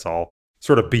don't know. That's all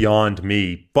sort of beyond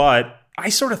me. But I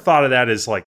sort of thought of that as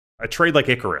like a trade like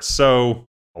Icarus. So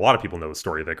A lot of people know the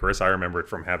story of Icarus. I remember it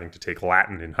from having to take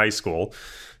Latin in high school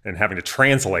and having to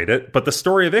translate it. But the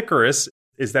story of Icarus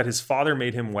is that his father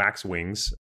made him wax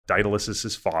wings. Daedalus is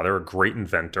his father, a great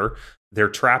inventor. They're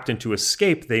trapped, and to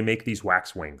escape, they make these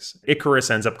wax wings.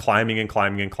 Icarus ends up climbing and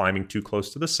climbing and climbing too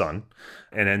close to the sun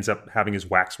and ends up having his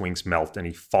wax wings melt, and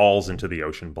he falls into the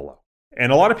ocean below.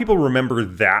 And a lot of people remember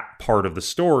that part of the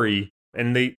story,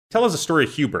 and they tell us a story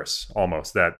of hubris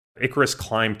almost, that Icarus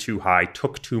climbed too high,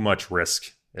 took too much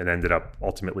risk, and ended up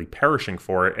ultimately perishing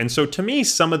for it. And so to me,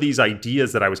 some of these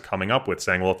ideas that I was coming up with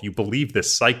saying, well, if you believe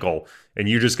this cycle and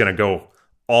you're just going to go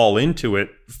all into it,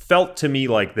 felt to me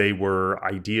like they were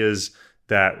ideas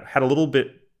that had a little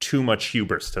bit too much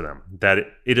hubris to them, that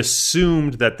it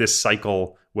assumed that this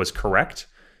cycle was correct.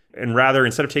 And rather,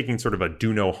 instead of taking sort of a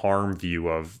do no harm view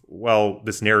of, well,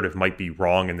 this narrative might be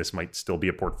wrong and this might still be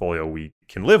a portfolio we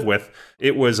can live with,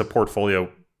 it was a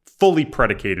portfolio fully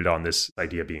predicated on this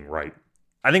idea being right.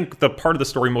 I think the part of the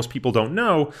story most people don't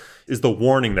know is the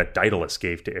warning that Daedalus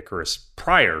gave to Icarus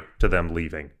prior to them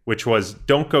leaving, which was,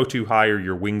 don't go too high or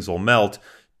your wings will melt.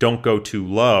 Don't go too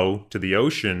low to the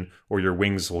ocean or your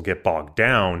wings will get bogged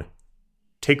down.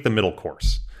 Take the middle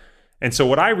course. And so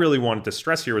what I really wanted to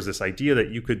stress here was this idea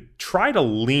that you could try to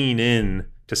lean in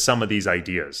to some of these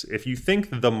ideas. If you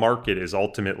think the market is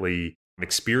ultimately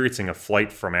experiencing a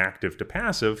flight from active to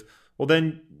passive, well,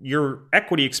 then your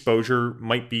equity exposure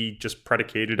might be just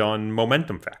predicated on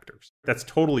momentum factors. That's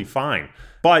totally fine.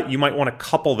 But you might want to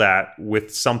couple that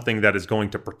with something that is going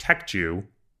to protect you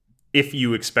if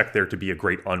you expect there to be a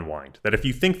great unwind. That if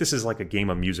you think this is like a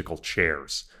game of musical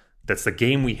chairs, that's the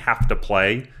game we have to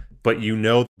play, but you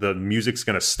know the music's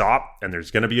going to stop and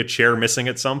there's going to be a chair missing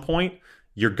at some point,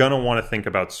 you're going to want to think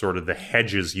about sort of the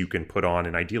hedges you can put on,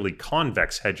 and ideally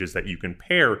convex hedges that you can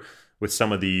pair with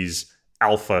some of these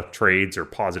alpha trades or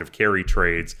positive carry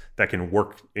trades that can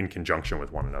work in conjunction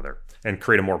with one another and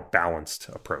create a more balanced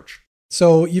approach.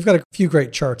 So you've got a few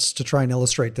great charts to try and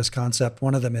illustrate this concept.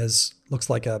 One of them looks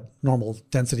like a normal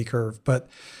density curve,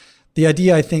 but the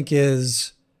idea, I think,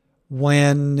 is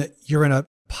when you're in a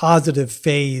positive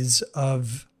phase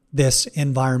of this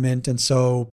environment, and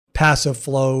so passive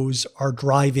flows are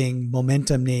driving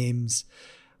momentum names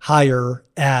higher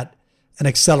at an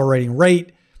accelerating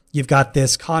rate. You've got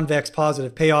this convex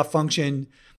positive payoff function.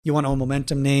 You want to own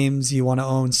momentum names. You want to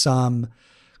own some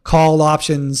call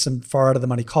options, some far out of the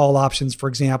money call options, for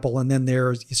example. And then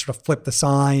you sort of flip the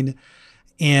sign,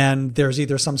 and there's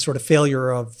either some sort of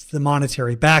failure of the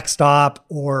monetary backstop,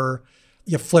 or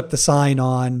you flip the sign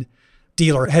on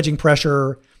dealer hedging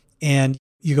pressure, and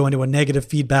you go into a negative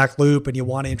feedback loop, and you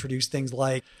want to introduce things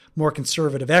like more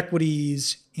conservative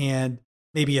equities and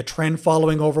maybe a trend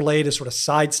following overlay to sort of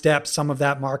sidestep some of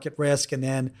that market risk, and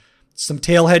then some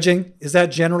tail hedging. Is that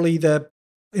generally the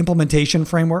implementation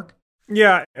framework?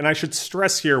 Yeah, and I should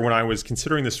stress here, when I was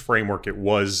considering this framework, it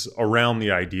was around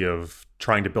the idea of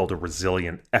trying to build a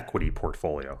resilient equity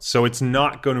portfolio. So it's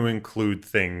not going to include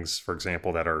things, for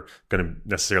example, that are going to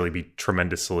necessarily be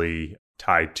tremendously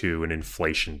tied to an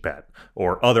inflation bet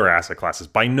or other asset classes.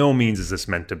 By no means is this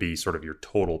meant to be sort of your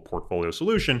total portfolio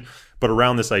solution, but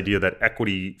around this idea that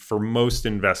equity for most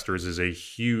investors is a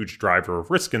huge driver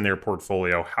of risk in their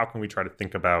portfolio. How can we try to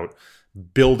think about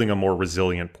building a more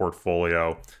resilient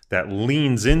portfolio that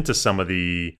leans into some of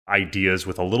the ideas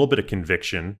with a little bit of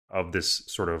conviction of this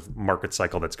sort of market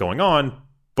cycle that's going on,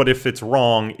 but if it's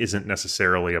wrong, isn't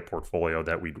necessarily a portfolio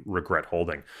that we'd regret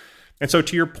holding. And so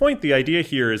to your point, the idea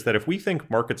here is that if we think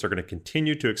markets are going to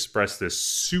continue to express this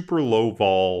super low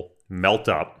vol melt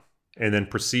up and then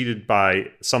preceded by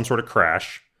some sort of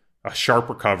crash, a sharp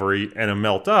recovery, and a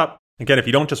melt up, again, if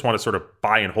you don't just want to sort of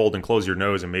buy and hold and close your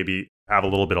nose and maybe have a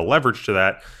little bit of leverage to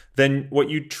that, then what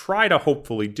you try to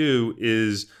hopefully do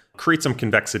is create some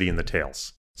convexity in the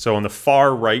tails. So on the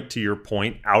far right, to your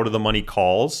point, out of the money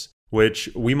calls, which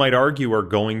we might argue are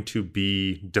going to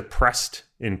be depressed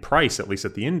in price, at least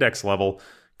at the index level,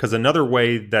 because another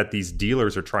way that these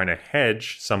dealers are trying to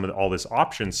hedge some of all this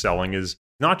option selling is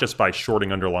not just by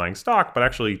shorting underlying stock, but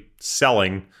actually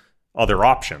selling other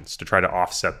options to try to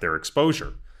offset their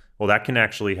exposure. Well, that can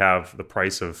actually have the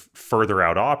price of further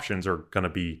out options are going to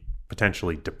be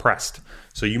potentially depressed.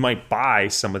 So you might buy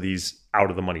some of these out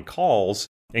of the money calls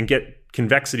and get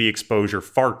convexity exposure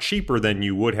far cheaper than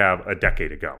you would have a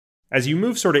decade ago. As you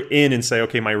move sort of in and say,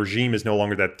 okay, my regime is no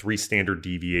longer that 3 standard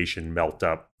deviation melt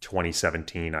up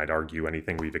 2017, I'd argue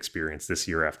anything we've experienced this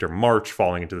year after March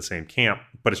falling into the same camp,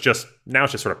 but it's just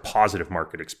sort of positive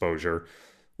market exposure.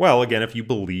 Well, again, if you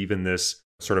believe in this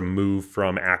sort of move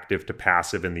from active to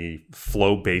passive and the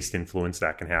flow-based influence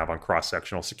that can have on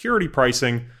cross-sectional security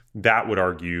pricing, that would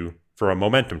argue for a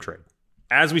momentum trade.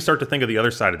 As we start to think of the other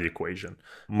side of the equation,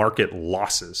 market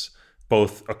losses,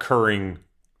 both occurring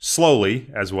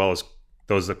slowly as well as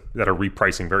those that are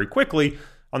repricing very quickly,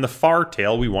 on the far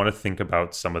tail, we want to think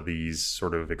about some of these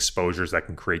sort of exposures that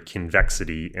can create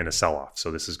convexity in a sell-off. So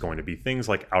this is going to be things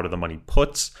like out-of-the-money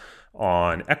puts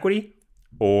on equity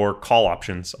or call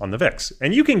options on the VIX.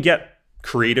 And you can get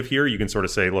creative here. You can sort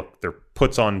of say, look, they're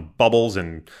puts on bubbles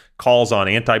and calls on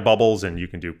anti-bubbles, and you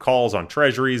can do calls on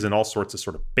treasuries and all sorts of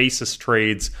sort of basis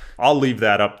trades. I'll leave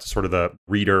that up to sort of the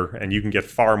reader, and you can get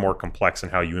far more complex in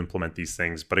how you implement these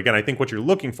things. But again, I think what you're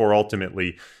looking for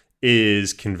ultimately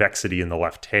is convexity in the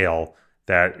left tail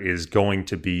that is going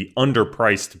to be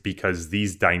underpriced because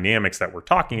these dynamics that we're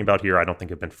talking about here, I don't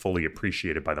think have been fully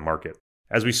appreciated by the market.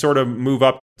 As we sort of move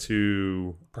up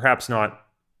to perhaps not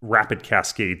rapid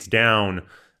cascades down,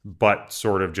 but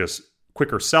sort of just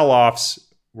quicker sell-offs,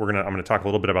 I'm going to talk a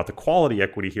little bit about the quality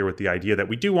equity here with the idea that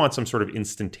we do want some sort of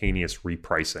instantaneous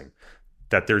repricing,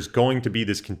 that there's going to be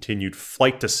this continued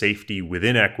flight to safety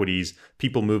within equities,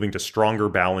 people moving to stronger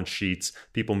balance sheets,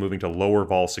 people moving to lower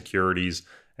vol securities.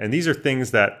 And these are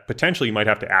things that potentially you might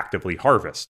have to actively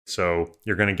harvest. So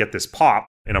you're going to get this pop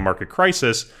in a market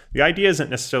crisis. The idea isn't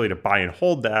necessarily to buy and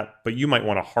hold that, but you might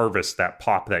want to harvest that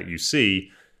pop that you see,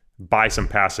 buy some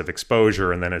passive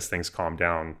exposure, and then as things calm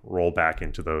down, roll back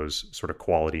into those sort of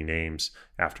quality names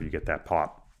after you get that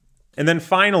pop. And then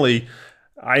finally,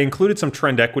 I included some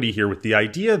trend equity here with the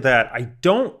idea that I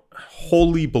don't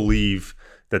wholly believe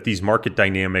that these market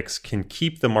dynamics can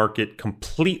keep the market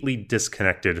completely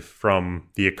disconnected from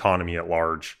the economy at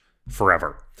large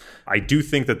forever. I do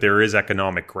think that there is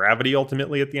economic gravity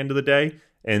ultimately at the end of the day,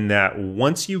 and that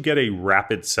once you get a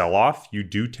rapid sell-off, you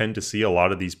do tend to see a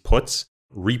lot of these puts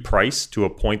reprice to a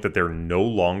point that they're no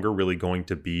longer really going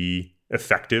to be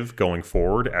effective going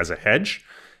forward as a hedge.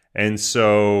 And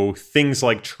so things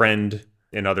like trend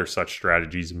and other such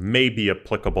strategies may be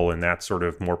applicable in that sort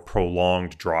of more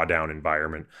prolonged drawdown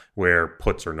environment where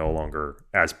puts are no longer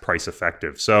as price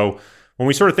effective. So when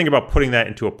we sort of think about putting that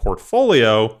into a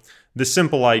portfolio, the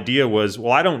simple idea was,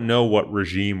 well, I don't know what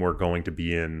regime we're going to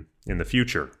be in the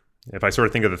future. If I sort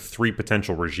of think of the three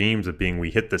potential regimes of being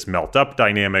we hit this melt up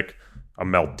dynamic, a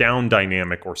meltdown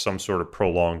dynamic, or some sort of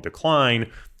prolonged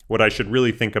decline, what I should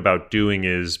really think about doing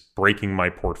is breaking my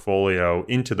portfolio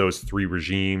into those three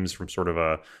regimes from sort of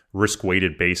a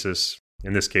risk-weighted basis.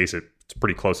 In this case, it's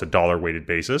pretty close to dollar-weighted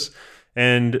basis,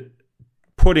 and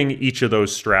putting each of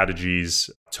those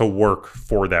strategies to work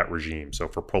for that regime. So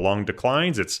for prolonged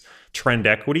declines, it's trend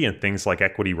equity and things like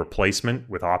equity replacement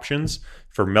with options.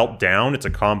 For meltdown, it's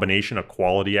a combination of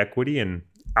quality equity and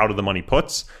out-of-the-money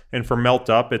puts. And for melt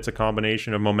up, it's a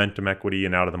combination of momentum equity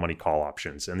and out-of-the-money call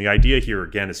options. And the idea here,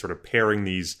 again, is sort of pairing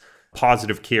these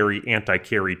positive carry,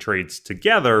 anti-carry trades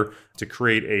together to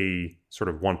create a sort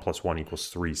of 1 + 1 =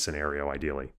 3 scenario,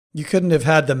 ideally. You couldn't have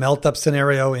had the melt up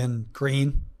scenario in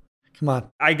green. Come on.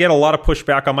 I get a lot of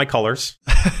pushback on my colors.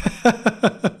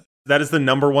 That is the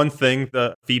number one thing,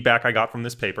 the feedback I got from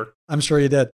this paper. I'm sure you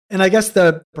did. And I guess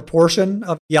the proportion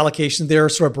of the allocation there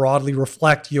sort of broadly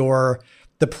reflect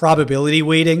the probability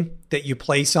weighting that you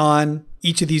place on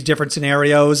each of these different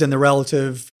scenarios and the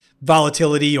relative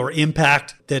volatility or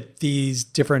impact that these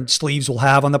different sleeves will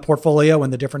have on the portfolio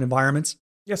and the different environments.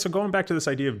 Yeah, so going back to this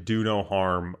idea of do no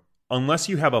harm, unless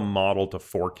you have a model to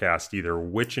forecast either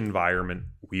which environment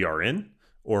we are in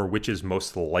or which is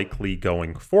most likely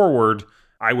going forward,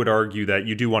 I would argue that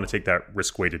you do want to take that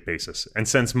risk-weighted basis. And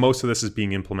since most of this is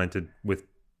being implemented with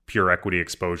pure equity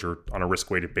exposure on a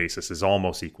risk-weighted basis is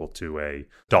almost equal to a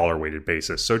dollar-weighted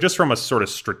basis. So just from a sort of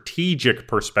strategic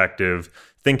perspective,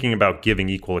 thinking about giving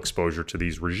equal exposure to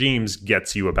these regimes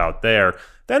gets you about there.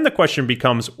 Then the question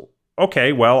becomes,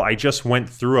 okay, well, I just went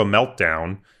through a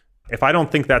meltdown. If I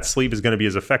don't think that sleeve is going to be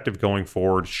as effective going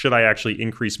forward, should I actually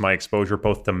increase my exposure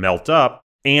both to melt up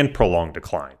and prolonged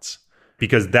declines?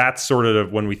 Because that's sort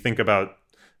of when we think about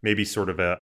maybe sort of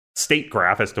a state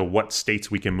graph as to what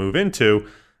states we can move into.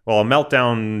 Well, a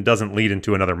meltdown doesn't lead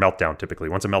into another meltdown typically.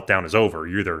 Once a meltdown is over,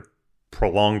 you're either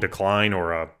prolonged decline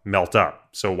or a melt up.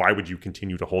 So why would you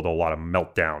continue to hold a lot of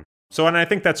meltdown? So, and I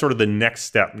think that's sort of the next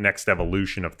step, next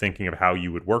evolution of thinking of how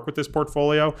you would work with this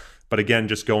portfolio. But again,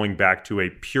 just going back to a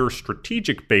pure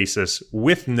strategic basis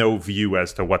with no view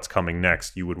as to what's coming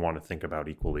next, you would want to think about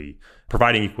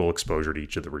providing equal exposure to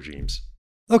each of the regimes.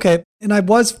 Okay. And I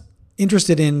was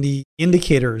interested in the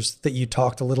indicators that you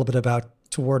talked a little bit about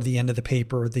toward the end of the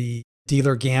paper, the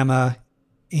dealer gamma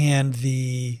and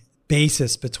the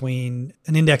basis between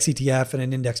an index ETF and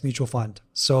an index mutual fund.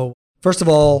 So first of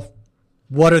all,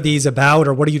 what are these about,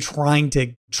 or what are you trying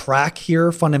to track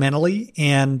here fundamentally?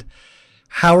 And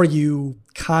how are you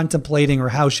contemplating, or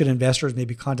how should investors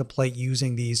maybe contemplate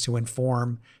using these to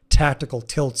inform tactical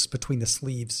tilts between the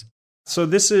sleeves? So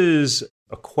this is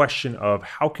a question of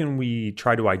how can we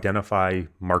try to identify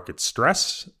market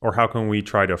stress, or how can we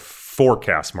try to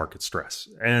forecast market stress?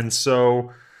 And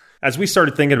so as we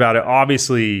started thinking about it,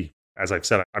 obviously, as I've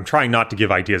said, I'm trying not to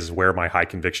give ideas as where my high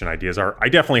conviction ideas are. I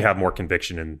definitely have more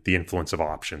conviction in the influence of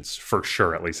options, for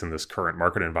sure, at least in this current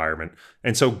market environment.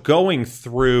 And so going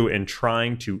through and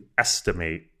trying to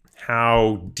estimate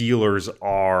how dealers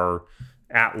are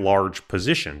at large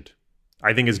positioned,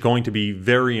 I think is going to be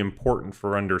very important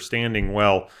for understanding,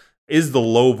 well, is the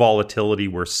low volatility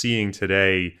we're seeing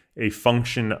today a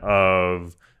function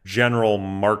of general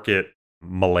market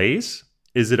malaise?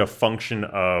 Is it a function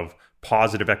of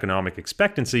positive economic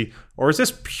expectancy, or is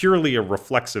this purely a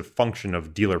reflexive function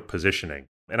of dealer positioning?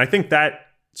 And I think that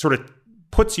sort of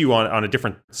puts you on a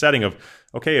different setting of,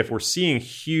 okay, if we're seeing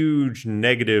huge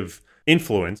negative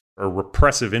influence or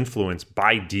repressive influence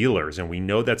by dealers, and we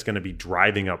know that's going to be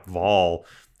driving up vol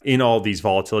in all these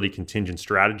volatility contingent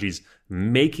strategies,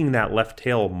 making that left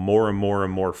tail more and more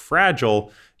and more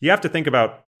fragile, you have to think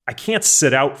about, I can't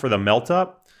sit out for the melt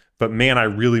up, but man, I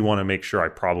really want to make sure I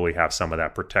probably have some of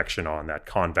that protection on, that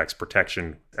convex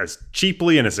protection, as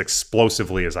cheaply and as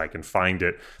explosively as I can find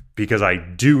it, because I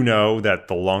do know that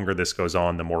the longer this goes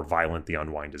on, the more violent the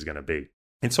unwind is going to be.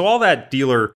 And so all that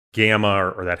dealer gamma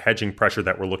or that hedging pressure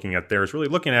that we're looking at there is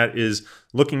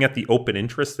looking at the open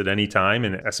interest at any time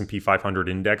in S&P 500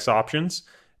 index options,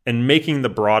 and making the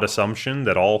broad assumption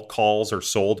that all calls are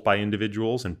sold by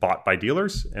individuals and bought by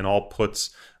dealers, and all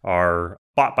puts are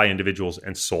bought by individuals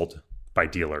and sold by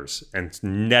dealers, and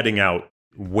netting out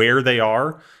where they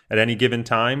are at any given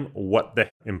time, what the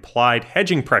implied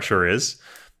hedging pressure is,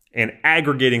 and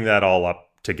aggregating that all up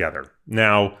together.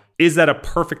 Now, is that a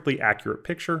perfectly accurate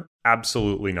picture?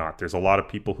 Absolutely not. There's a lot of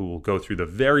people who will go through the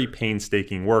very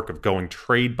painstaking work of going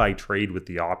trade by trade with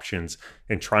the options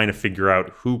and trying to figure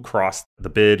out who crossed the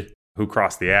bid, who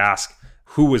crossed the ask,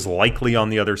 who was likely on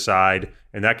the other side.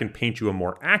 And that can paint you a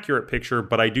more accurate picture.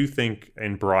 But I do think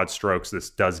in broad strokes, this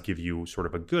does give you sort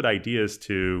of a good idea as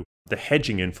to the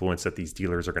hedging influence that these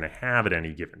dealers are going to have at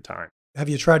any given time. Have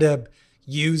you tried to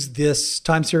use this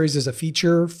time series as a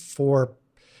feature for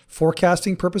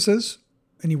forecasting purposes?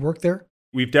 Any work there?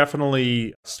 We've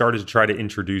definitely started to try to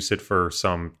introduce it for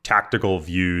some tactical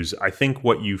views. I think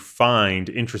what you find,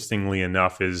 interestingly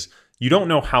enough, is you don't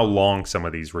know how long some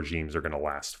of these regimes are going to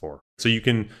last for. So you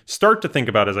can start to think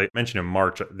about, as I mentioned in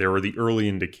March, there were the early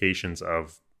indications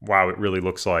of, wow, it really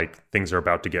looks like things are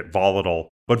about to get volatile.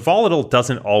 But volatile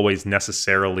doesn't always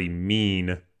necessarily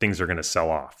mean things are going to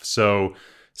sell off. So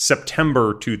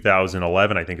September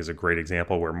 2011, I think, is a great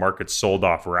example where markets sold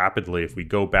off rapidly. If we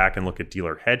go back and look at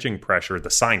dealer hedging pressure, the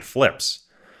sign flips.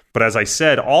 But as I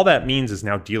said, all that means is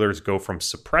now dealers go from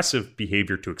suppressive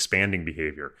behavior to expanding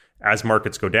behavior. As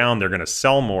markets go down, they're going to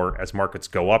sell more. As markets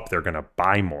go up, they're going to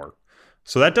buy more.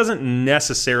 So that doesn't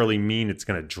necessarily mean it's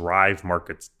going to drive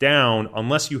markets down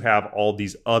unless you have all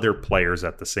these other players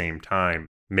at the same time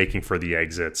making for the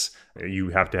exits. You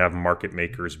have to have market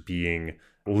makers being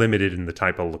limited in the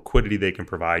type of liquidity they can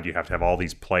provide. You have to have all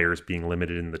these players being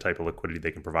limited in the type of liquidity they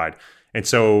can provide. And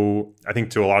so I think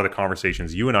to a lot of the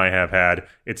conversations you and I have had,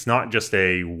 it's not just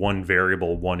a one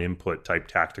variable, one input type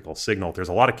tactical signal. There's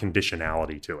a lot of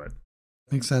conditionality to it.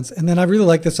 Makes sense. And then I really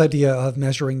like this idea of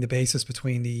measuring the basis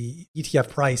between the ETF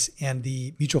price and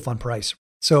the mutual fund price.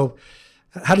 So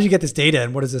how did you get this data,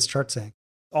 and what is this chart saying?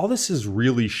 All this is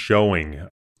really showing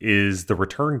is the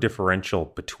return differential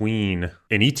between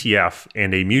an ETF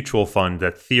and a mutual fund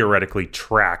that theoretically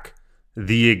track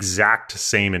the exact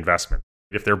same investment.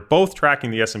 If they're both tracking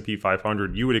the S&P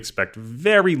 500, you would expect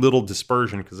very little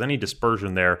dispersion, because any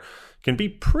dispersion there can be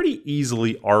pretty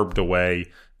easily arbed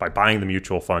away by buying the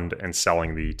mutual fund and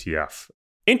selling the ETF.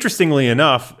 Interestingly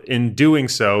enough, in doing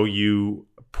so, you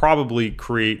probably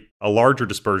create a larger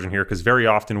dispersion here, because very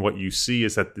often what you see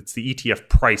is that it's the ETF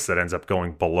price that ends up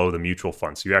going below the mutual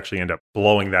fund. So you actually end up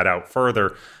blowing that out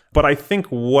further. But I think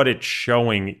what it's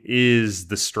showing is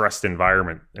the stressed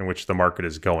environment in which the market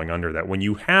is going under. That when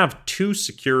you have two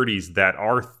securities that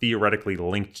are theoretically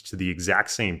linked to the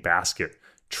exact same basket,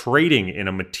 trading in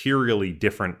a materially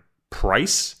different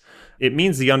price, it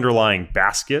means the underlying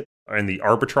basket and the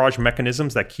arbitrage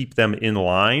mechanisms that keep them in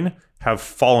line have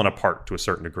fallen apart to a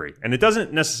certain degree. And it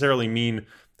doesn't necessarily mean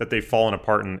that they've fallen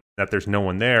apart and that there's no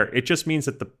one there. It just means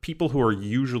that the people who are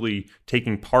usually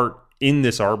taking part in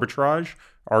this arbitrage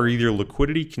are either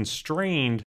liquidity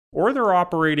constrained or they're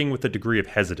operating with a degree of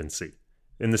hesitancy.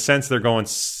 In the sense they're going,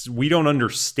 we don't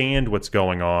understand what's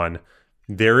going on.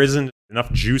 There isn't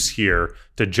enough juice here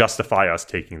to justify us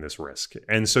taking this risk.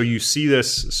 And so you see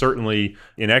this certainly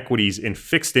in equities. In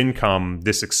fixed income,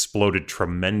 this exploded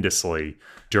tremendously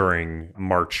during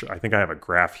March. I think I have a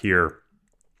graph here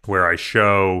where I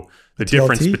show the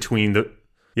difference between the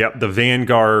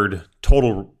Vanguard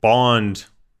total bond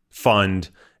fund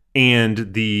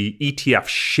and the ETF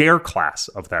share class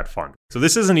of that fund. So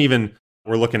this isn't even,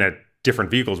 we're looking at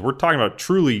different vehicles. We're talking about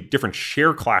truly different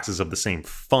share classes of the same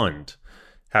fund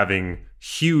having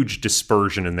huge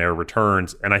dispersion in their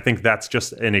returns. And I think that's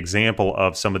just an example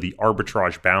of some of the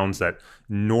arbitrage bounds that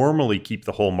normally keep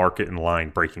the whole market in line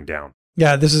breaking down.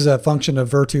 Yeah, this is a function of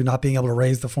Virtu not being able to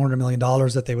raise the $400 million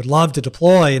that they would love to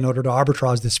deploy in order to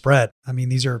arbitrage this spread. I mean,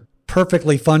 these are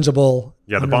perfectly fungible.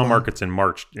 Yeah, the bond markets in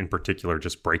March in particular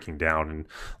just breaking down. And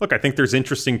look, I think there's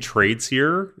interesting trades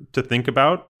here to think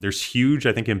about. There's huge,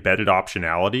 I think, embedded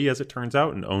optionality, as it turns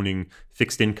out, in owning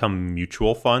fixed income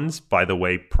mutual funds by the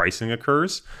way pricing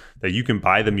occurs, that you can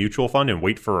buy the mutual fund and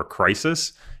wait for a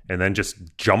crisis and then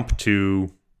just jump to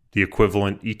the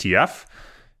equivalent ETF.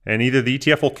 And either the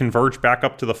ETF will converge back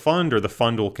up to the fund or the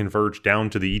fund will converge down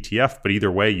to the ETF. But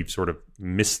either way, you've sort of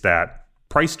missed that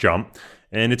price jump.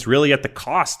 And it's really at the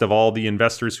cost of all the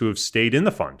investors who have stayed in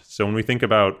the fund. So when we think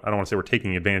about, I don't want to say we're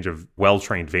taking advantage of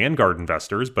well-trained Vanguard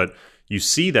investors, but you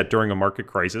see that during a market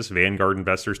crisis, Vanguard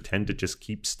investors tend to just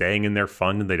keep staying in their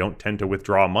fund and they don't tend to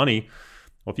withdraw money.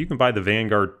 Well, if you can buy the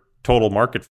Vanguard total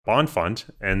market bond fund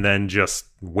and then just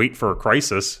wait for a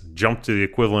crisis, jump to the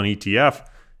equivalent ETF,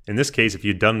 in this case, if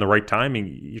you'd done the right timing,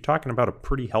 you're talking about a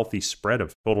pretty healthy spread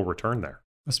of total return there.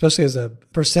 Especially as a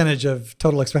percentage of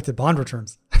total expected bond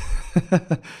returns.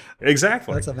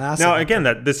 Exactly. That's a massive. Now, again,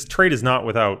 this trade is not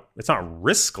it's not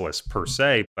riskless per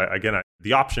se. But again,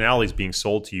 the optionality is being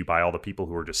sold to you by all the people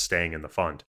who are just staying in the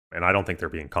fund. And I don't think they're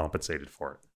being compensated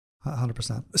for it.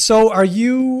 100%. So are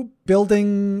you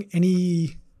building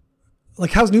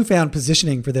how's Newfound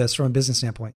positioning for this from a business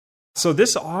standpoint? So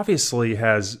this obviously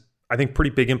has, I think,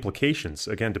 pretty big implications,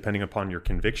 again, depending upon your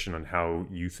conviction on how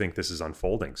you think this is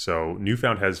unfolding. So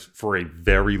Newfound has, for a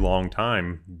very long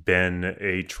time, been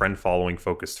a trend-following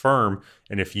focused firm.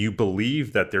 And if you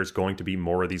believe that there's going to be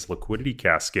more of these liquidity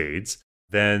cascades,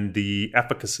 then the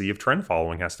efficacy of trend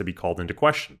following has to be called into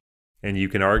question. And you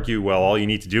can argue, well, all you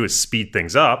need to do is speed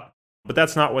things up, but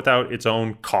that's not without its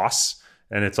own costs.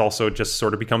 And it's also just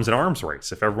sort of becomes an arms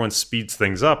race. If everyone speeds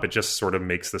things up, it just sort of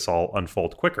makes this all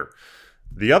unfold quicker.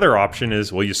 The other option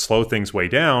is, well, you slow things way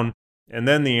down. And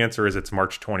then the answer is it's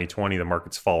March 2020, the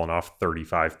market's fallen off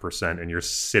 35%. And you're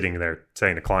sitting there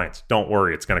saying to clients, don't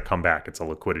worry, it's going to come back. It's a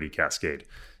liquidity cascade.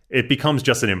 It becomes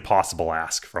just an impossible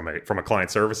ask from a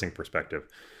client servicing perspective.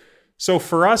 So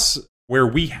for us, where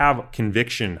we have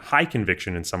conviction, high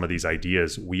conviction in some of these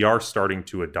ideas, we are starting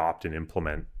to adopt and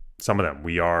implement some of them.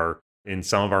 We are, in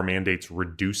some of our mandates,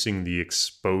 reducing the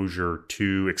exposure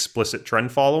to explicit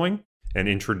trend following and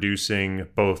introducing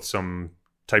both some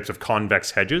types of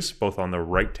convex hedges, both on the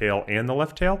right tail and the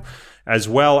left tail, as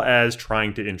well as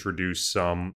trying to introduce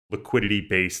some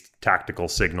liquidity-based tactical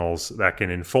signals that can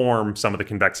inform some of the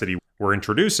convexity we're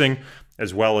introducing,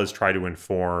 as well as try to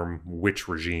inform which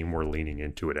regime we're leaning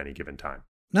into at any given time.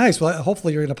 Nice. Well,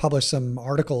 hopefully you're going to publish some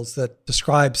articles that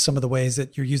describe some of the ways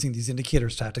that you're using these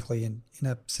indicators tactically in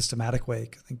a systematic way.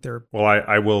 I think they're... Well,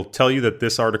 I will tell you that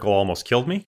this article almost killed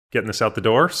me getting this out the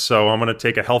door. So I'm going to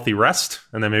take a healthy rest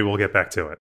and then maybe we'll get back to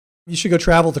it. You should go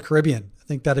travel to the Caribbean. I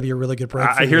think that'd be a really good break.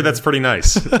 I hear that's pretty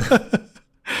nice.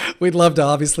 We'd love to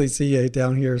obviously see you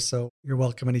down here. So you're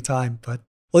welcome anytime. But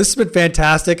well, this has been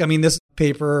fantastic. I mean, this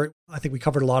paper, I think we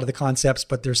covered a lot of the concepts,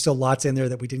 but there's still lots in there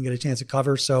that we didn't get a chance to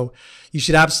cover. So you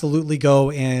should absolutely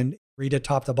go and read it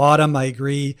top to bottom. I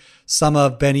agree. Some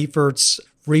of Ben Efert's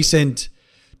recent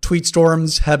tweet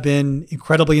storms have been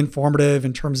incredibly informative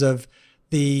in terms of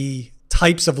the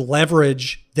types of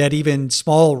leverage that even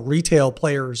small retail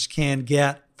players can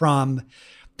get from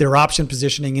their option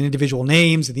positioning in individual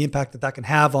names and the impact that can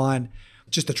have on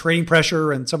just the trading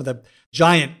pressure and some of the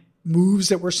giant moves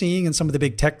that we're seeing in some of the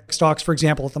big tech stocks, for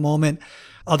example, at the moment.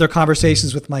 Other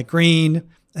conversations with Mike Green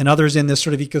and others in this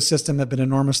sort of ecosystem have been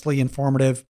enormously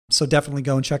informative. So definitely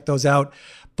go and check those out.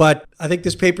 But I think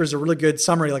this paper is a really good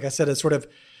summary. Like I said, it's sort of,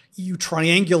 you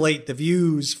triangulate the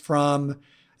views from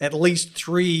at least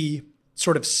three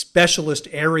sort of specialist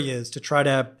areas to try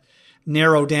to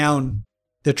narrow down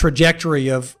the trajectory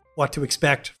of what to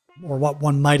expect or what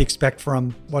one might expect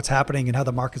from what's happening and how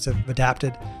the markets have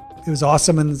adapted. It was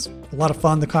awesome and it's a lot of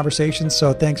fun, the conversation.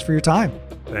 So thanks for your time.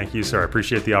 Thank you, sir. I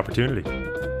appreciate the opportunity.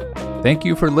 Thank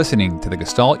you for listening to the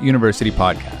Gestalt University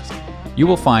podcast. You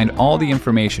will find all the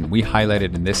information we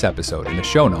highlighted in this episode in the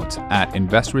show notes at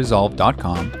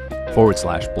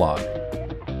investresolve.com/blog.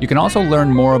 You can also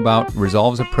learn more about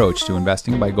Resolve's approach to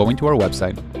investing by going to our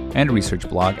website and research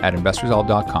blog at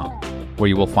investresolve.com, where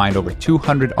you will find over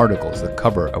 200 articles that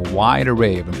cover a wide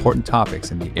array of important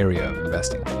topics in the area of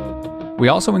investing. We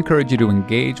also encourage you to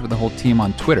engage with the whole team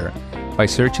on Twitter by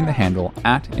searching the handle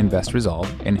 @InvestResolve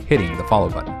and hitting the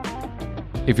follow button.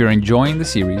 If you're enjoying the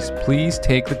series, please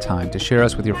take the time to share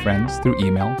us with your friends through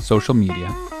email, social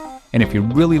media, and if you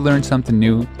really learned something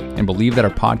new and believe that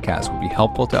our podcast would be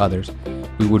helpful to others,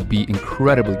 we would be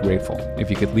incredibly grateful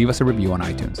if you could leave us a review on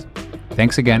iTunes.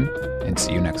 Thanks again, and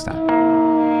see you next time.